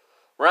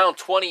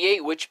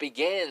 28, which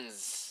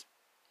begins,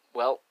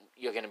 well,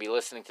 you're going to be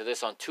listening to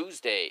this on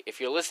Tuesday.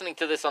 If you're listening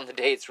to this on the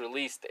day it's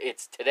released,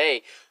 it's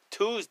today,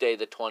 Tuesday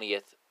the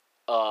 20th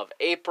of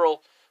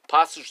April.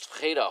 Paços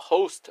Ferreira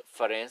host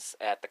Farense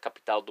at the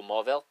Capital do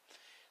Móvel.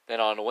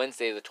 Then on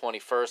Wednesday the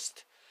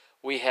 21st,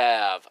 we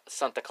have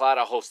Santa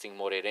Clara hosting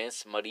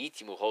Moreirense,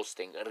 Marítimo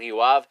hosting Rio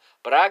Ave,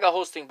 Braga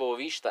hosting Boa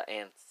Vista,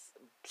 and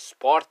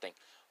Sporting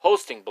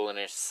hosting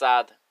Belenenses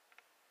SAD.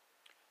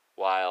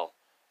 While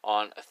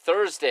On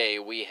Thursday,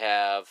 we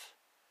have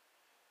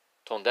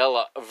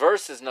Tondela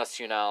versus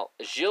Nacional,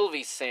 Gil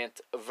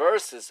Vicente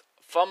versus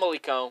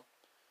Famalicão,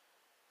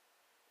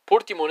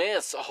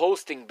 Portimonense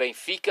hosting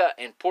Benfica,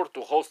 and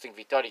Porto hosting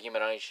Vitória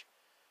Guimarães.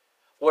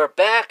 We're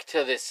back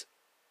to this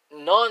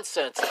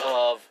nonsense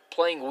of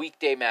playing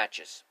weekday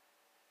matches.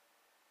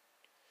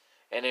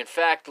 And in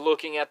fact,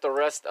 looking at the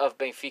rest of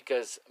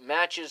Benfica's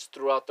matches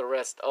throughout the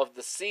rest of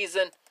the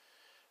season,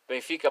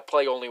 Benfica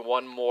play only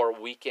one more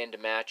weekend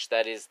match.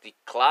 That is the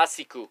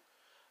Clásico,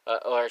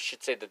 or I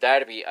should say the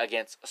derby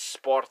against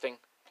Sporting.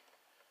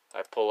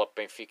 I pull up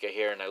Benfica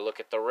here and I look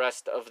at the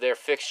rest of their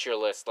fixture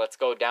list. Let's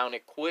go down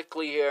it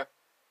quickly here.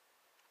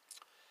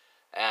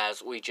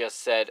 As we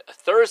just said,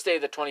 Thursday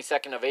the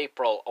 22nd of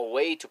April,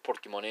 away to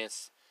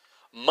Portimonense.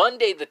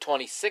 Monday the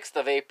 26th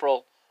of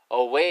April,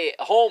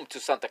 home to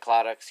Santa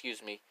Clara,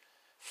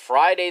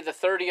 Friday the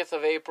 30th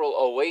of April,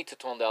 away to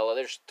Tondela.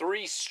 There's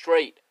 3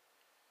 straight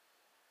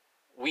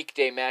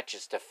weekday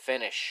matches to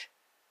finish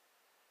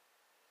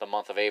the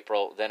month of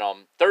April. Then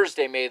on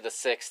Thursday, May the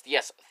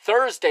 6th,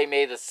 Thursday,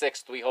 May the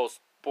 6th, we host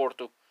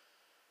Porto.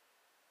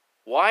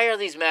 Why are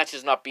these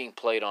matches not being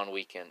played on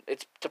weekend?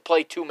 It's to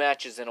play 2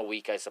 matches in a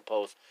week, I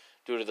suppose,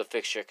 due to the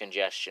fixture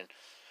congestion.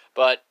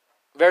 But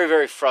very,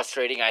 very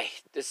frustrating.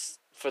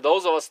 For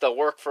those of us that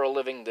work for a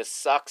living, this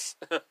sucks.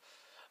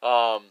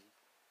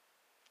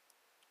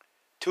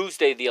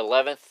 Tuesday the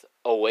 11th,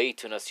 away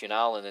to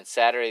Nacional, and then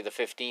Saturday the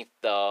 15th,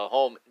 the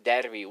home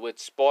derby with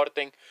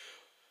Sporting,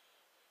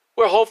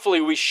 where hopefully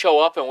we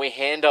show up and we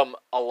hand them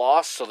a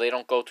loss so they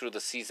don't go through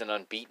the season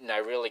unbeaten. I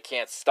really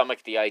can't stomach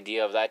the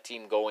idea of that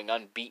team going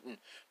unbeaten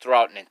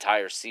throughout an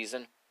entire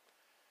season.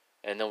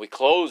 And then we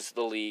close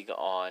the league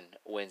on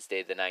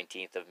Wednesday the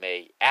 19th of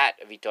May at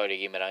Vitória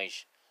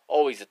Guimarães.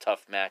 Always a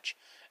tough match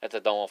at the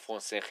Dom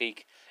Afonso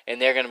Henrique. And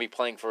they're going to be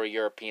playing for a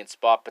European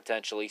spot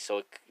potentially,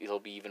 so it'll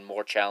be even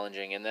more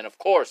challenging. And then, of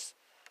course,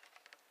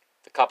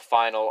 the Cup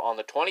final on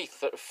the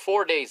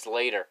 4 days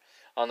later,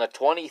 on the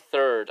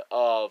 23rd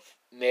of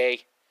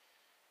May,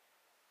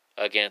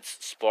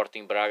 against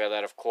Sporting Braga.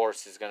 That, of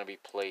course, is going to be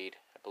played.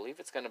 I believe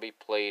it's going to be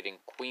played in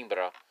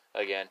Coimbra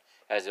again,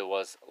 as it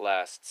was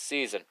last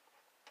season.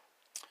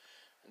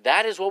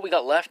 That is what we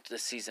got left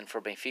this season for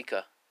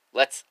Benfica.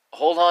 Let's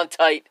hold on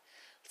tight.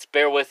 Let's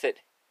bear with it.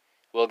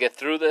 We'll get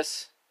through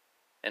this,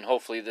 and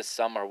hopefully this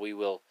summer we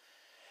will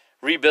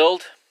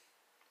rebuild.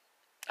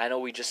 I know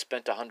we just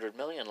spent $100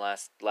 million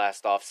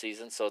last off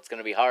season, so it's going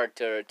to be hard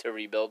to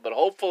rebuild. But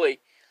hopefully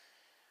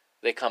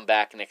they come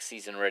back next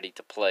season ready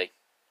to play.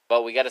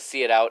 But we got to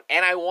see it out,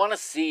 and I want to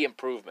see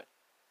improvement.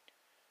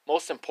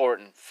 Most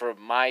important,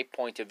 from my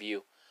point of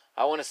view,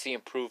 I want to see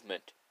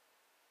improvement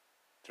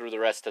through the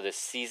rest of this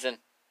season.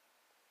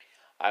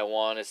 I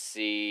want to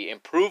see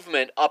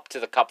improvement up to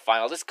the Cup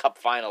final. This Cup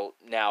final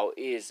now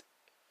is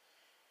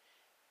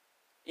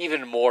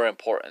even more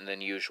important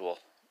than usual.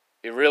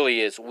 It really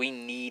is. We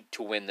need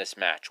to win this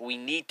match. We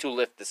need to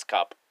lift this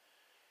cup.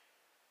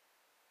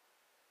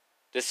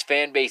 This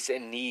fan base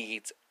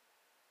needs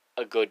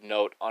a good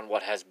note on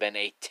what has been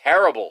a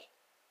terrible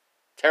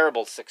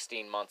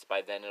 16 months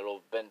by then.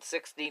 It'll have been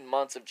 16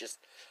 months of just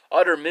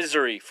utter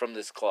misery from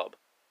this club.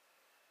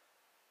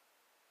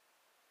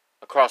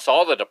 Across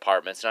all the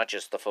departments, not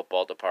just the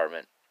football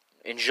department.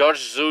 And Jorge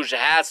Jesus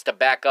has to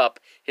back up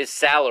his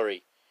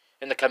salary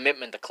and the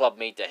commitment the club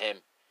made to him.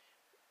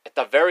 At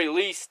the very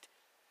least,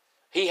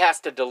 he has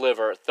to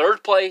deliver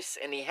 3rd place,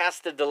 and he has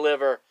to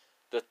deliver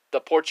the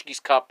Portuguese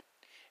Cup,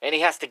 and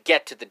he has to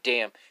get to the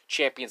damn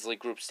Champions League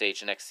group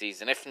stage next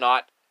season. If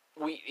not,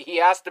 we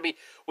have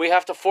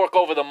to fork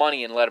over the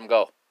money and let him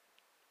go,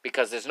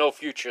 because there's no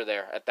future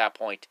there at that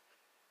point,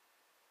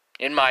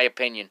 in my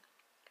opinion.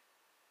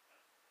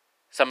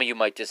 Some of you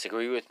might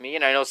disagree with me,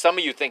 and I know some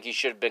of you think he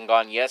should have been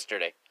gone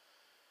yesterday.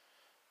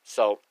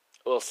 So,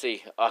 we'll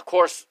see. Of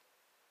course,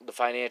 the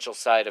financial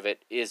side of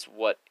it is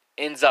what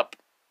ends up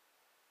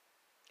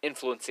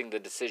influencing the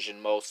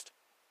decision most.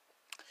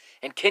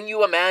 And can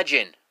you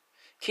imagine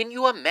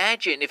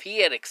if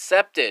he had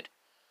accepted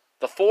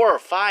the 4 or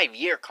 5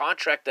 year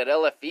contract that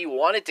LFE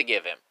wanted to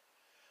give him?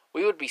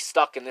 We would be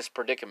stuck in this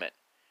predicament.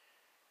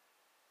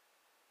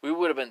 We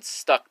would have been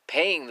stuck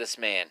paying this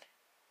man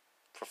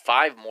for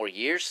 5 more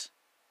years.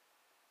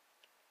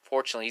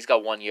 Fortunately, he's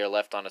got 1 year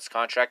left on his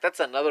contract. That's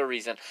another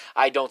reason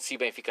I don't see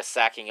Benfica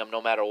sacking him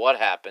no matter what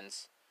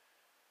happens.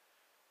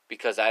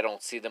 Because I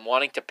don't see them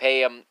wanting to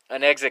pay him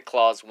an exit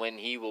clause when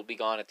he will be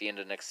gone at the end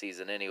of next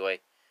season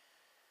anyway.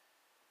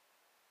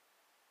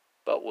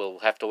 But we'll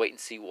have to wait and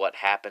see what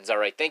happens. All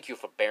right, thank you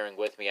for bearing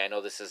with me. I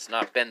know this has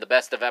not been the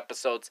best of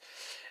episodes,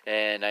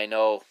 and I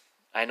know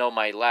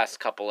my last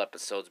couple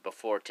episodes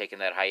before taking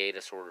that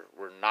hiatus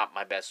were not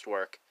my best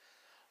work.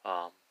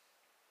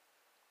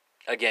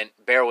 Again,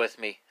 bear with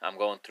me. I'm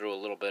going through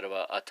a little bit of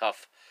a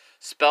tough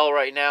spell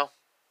right now,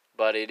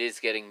 but it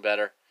is getting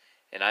better,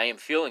 and I am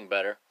feeling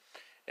better,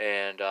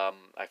 and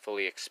I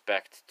fully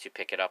expect to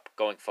pick it up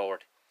going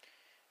forward.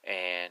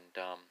 And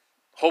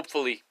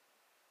hopefully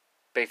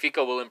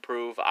Benfica will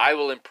improve, I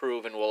will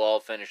improve, and we'll all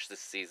finish this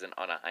season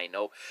on a high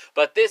note.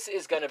 But this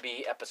is going to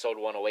be episode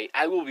 108.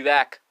 I will be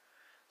back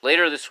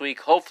later this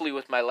week, hopefully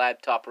with my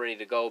laptop ready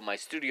to go, my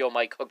studio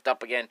mic hooked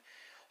up again,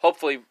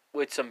 hopefully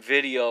with some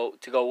video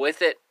to go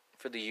with it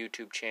for the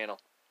YouTube channel.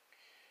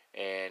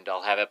 And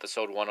I'll have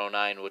episode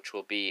 109, which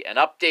will be an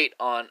update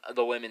on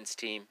the women's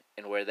team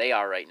and where they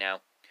are right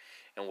now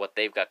and what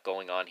they've got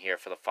going on here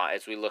for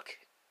as we look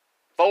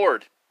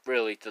forward,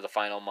 really, to the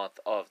final month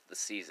of the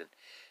season.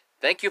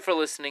 Thank you for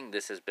listening.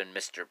 This has been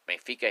Mr.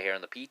 Benfica here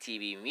on the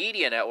PTV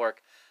Media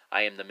Network.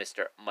 I am the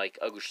Mr. Mike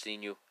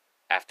Agustinu.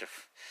 After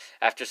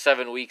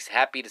 7 weeks,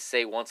 happy to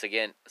say once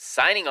again,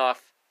 signing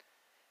off,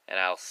 and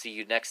I'll see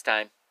you next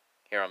time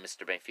here on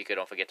Mr. Benfica.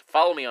 Don't forget to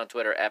follow me on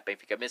Twitter at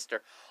BenficaMr,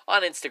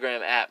 on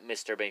Instagram at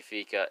Mr.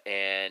 Benfica,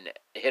 and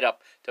hit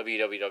up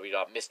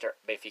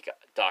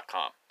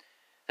www.mrbenfica.com.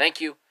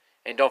 Thank you,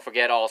 and don't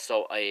forget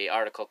also an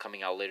article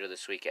coming out later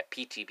this week at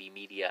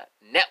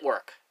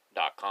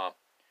ptbmedianetwork.com.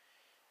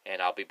 And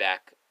I'll be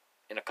back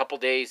in a couple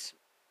days,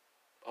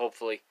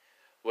 hopefully,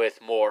 with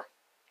more.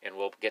 And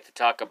we'll get to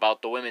talk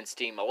about the women's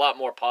team. A lot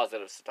more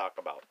positives to talk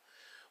about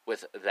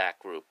with that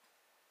group.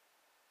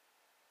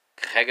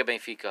 Carrega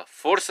Benfica.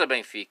 Força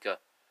Benfica.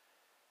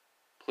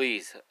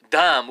 Please,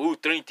 dá-me o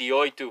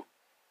 38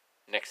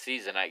 next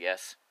season, I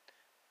guess.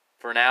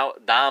 For now,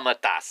 dá-me a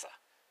taça.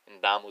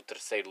 And dá-me o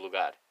terceiro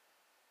lugar.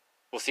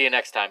 We'll see you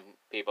next time,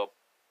 people.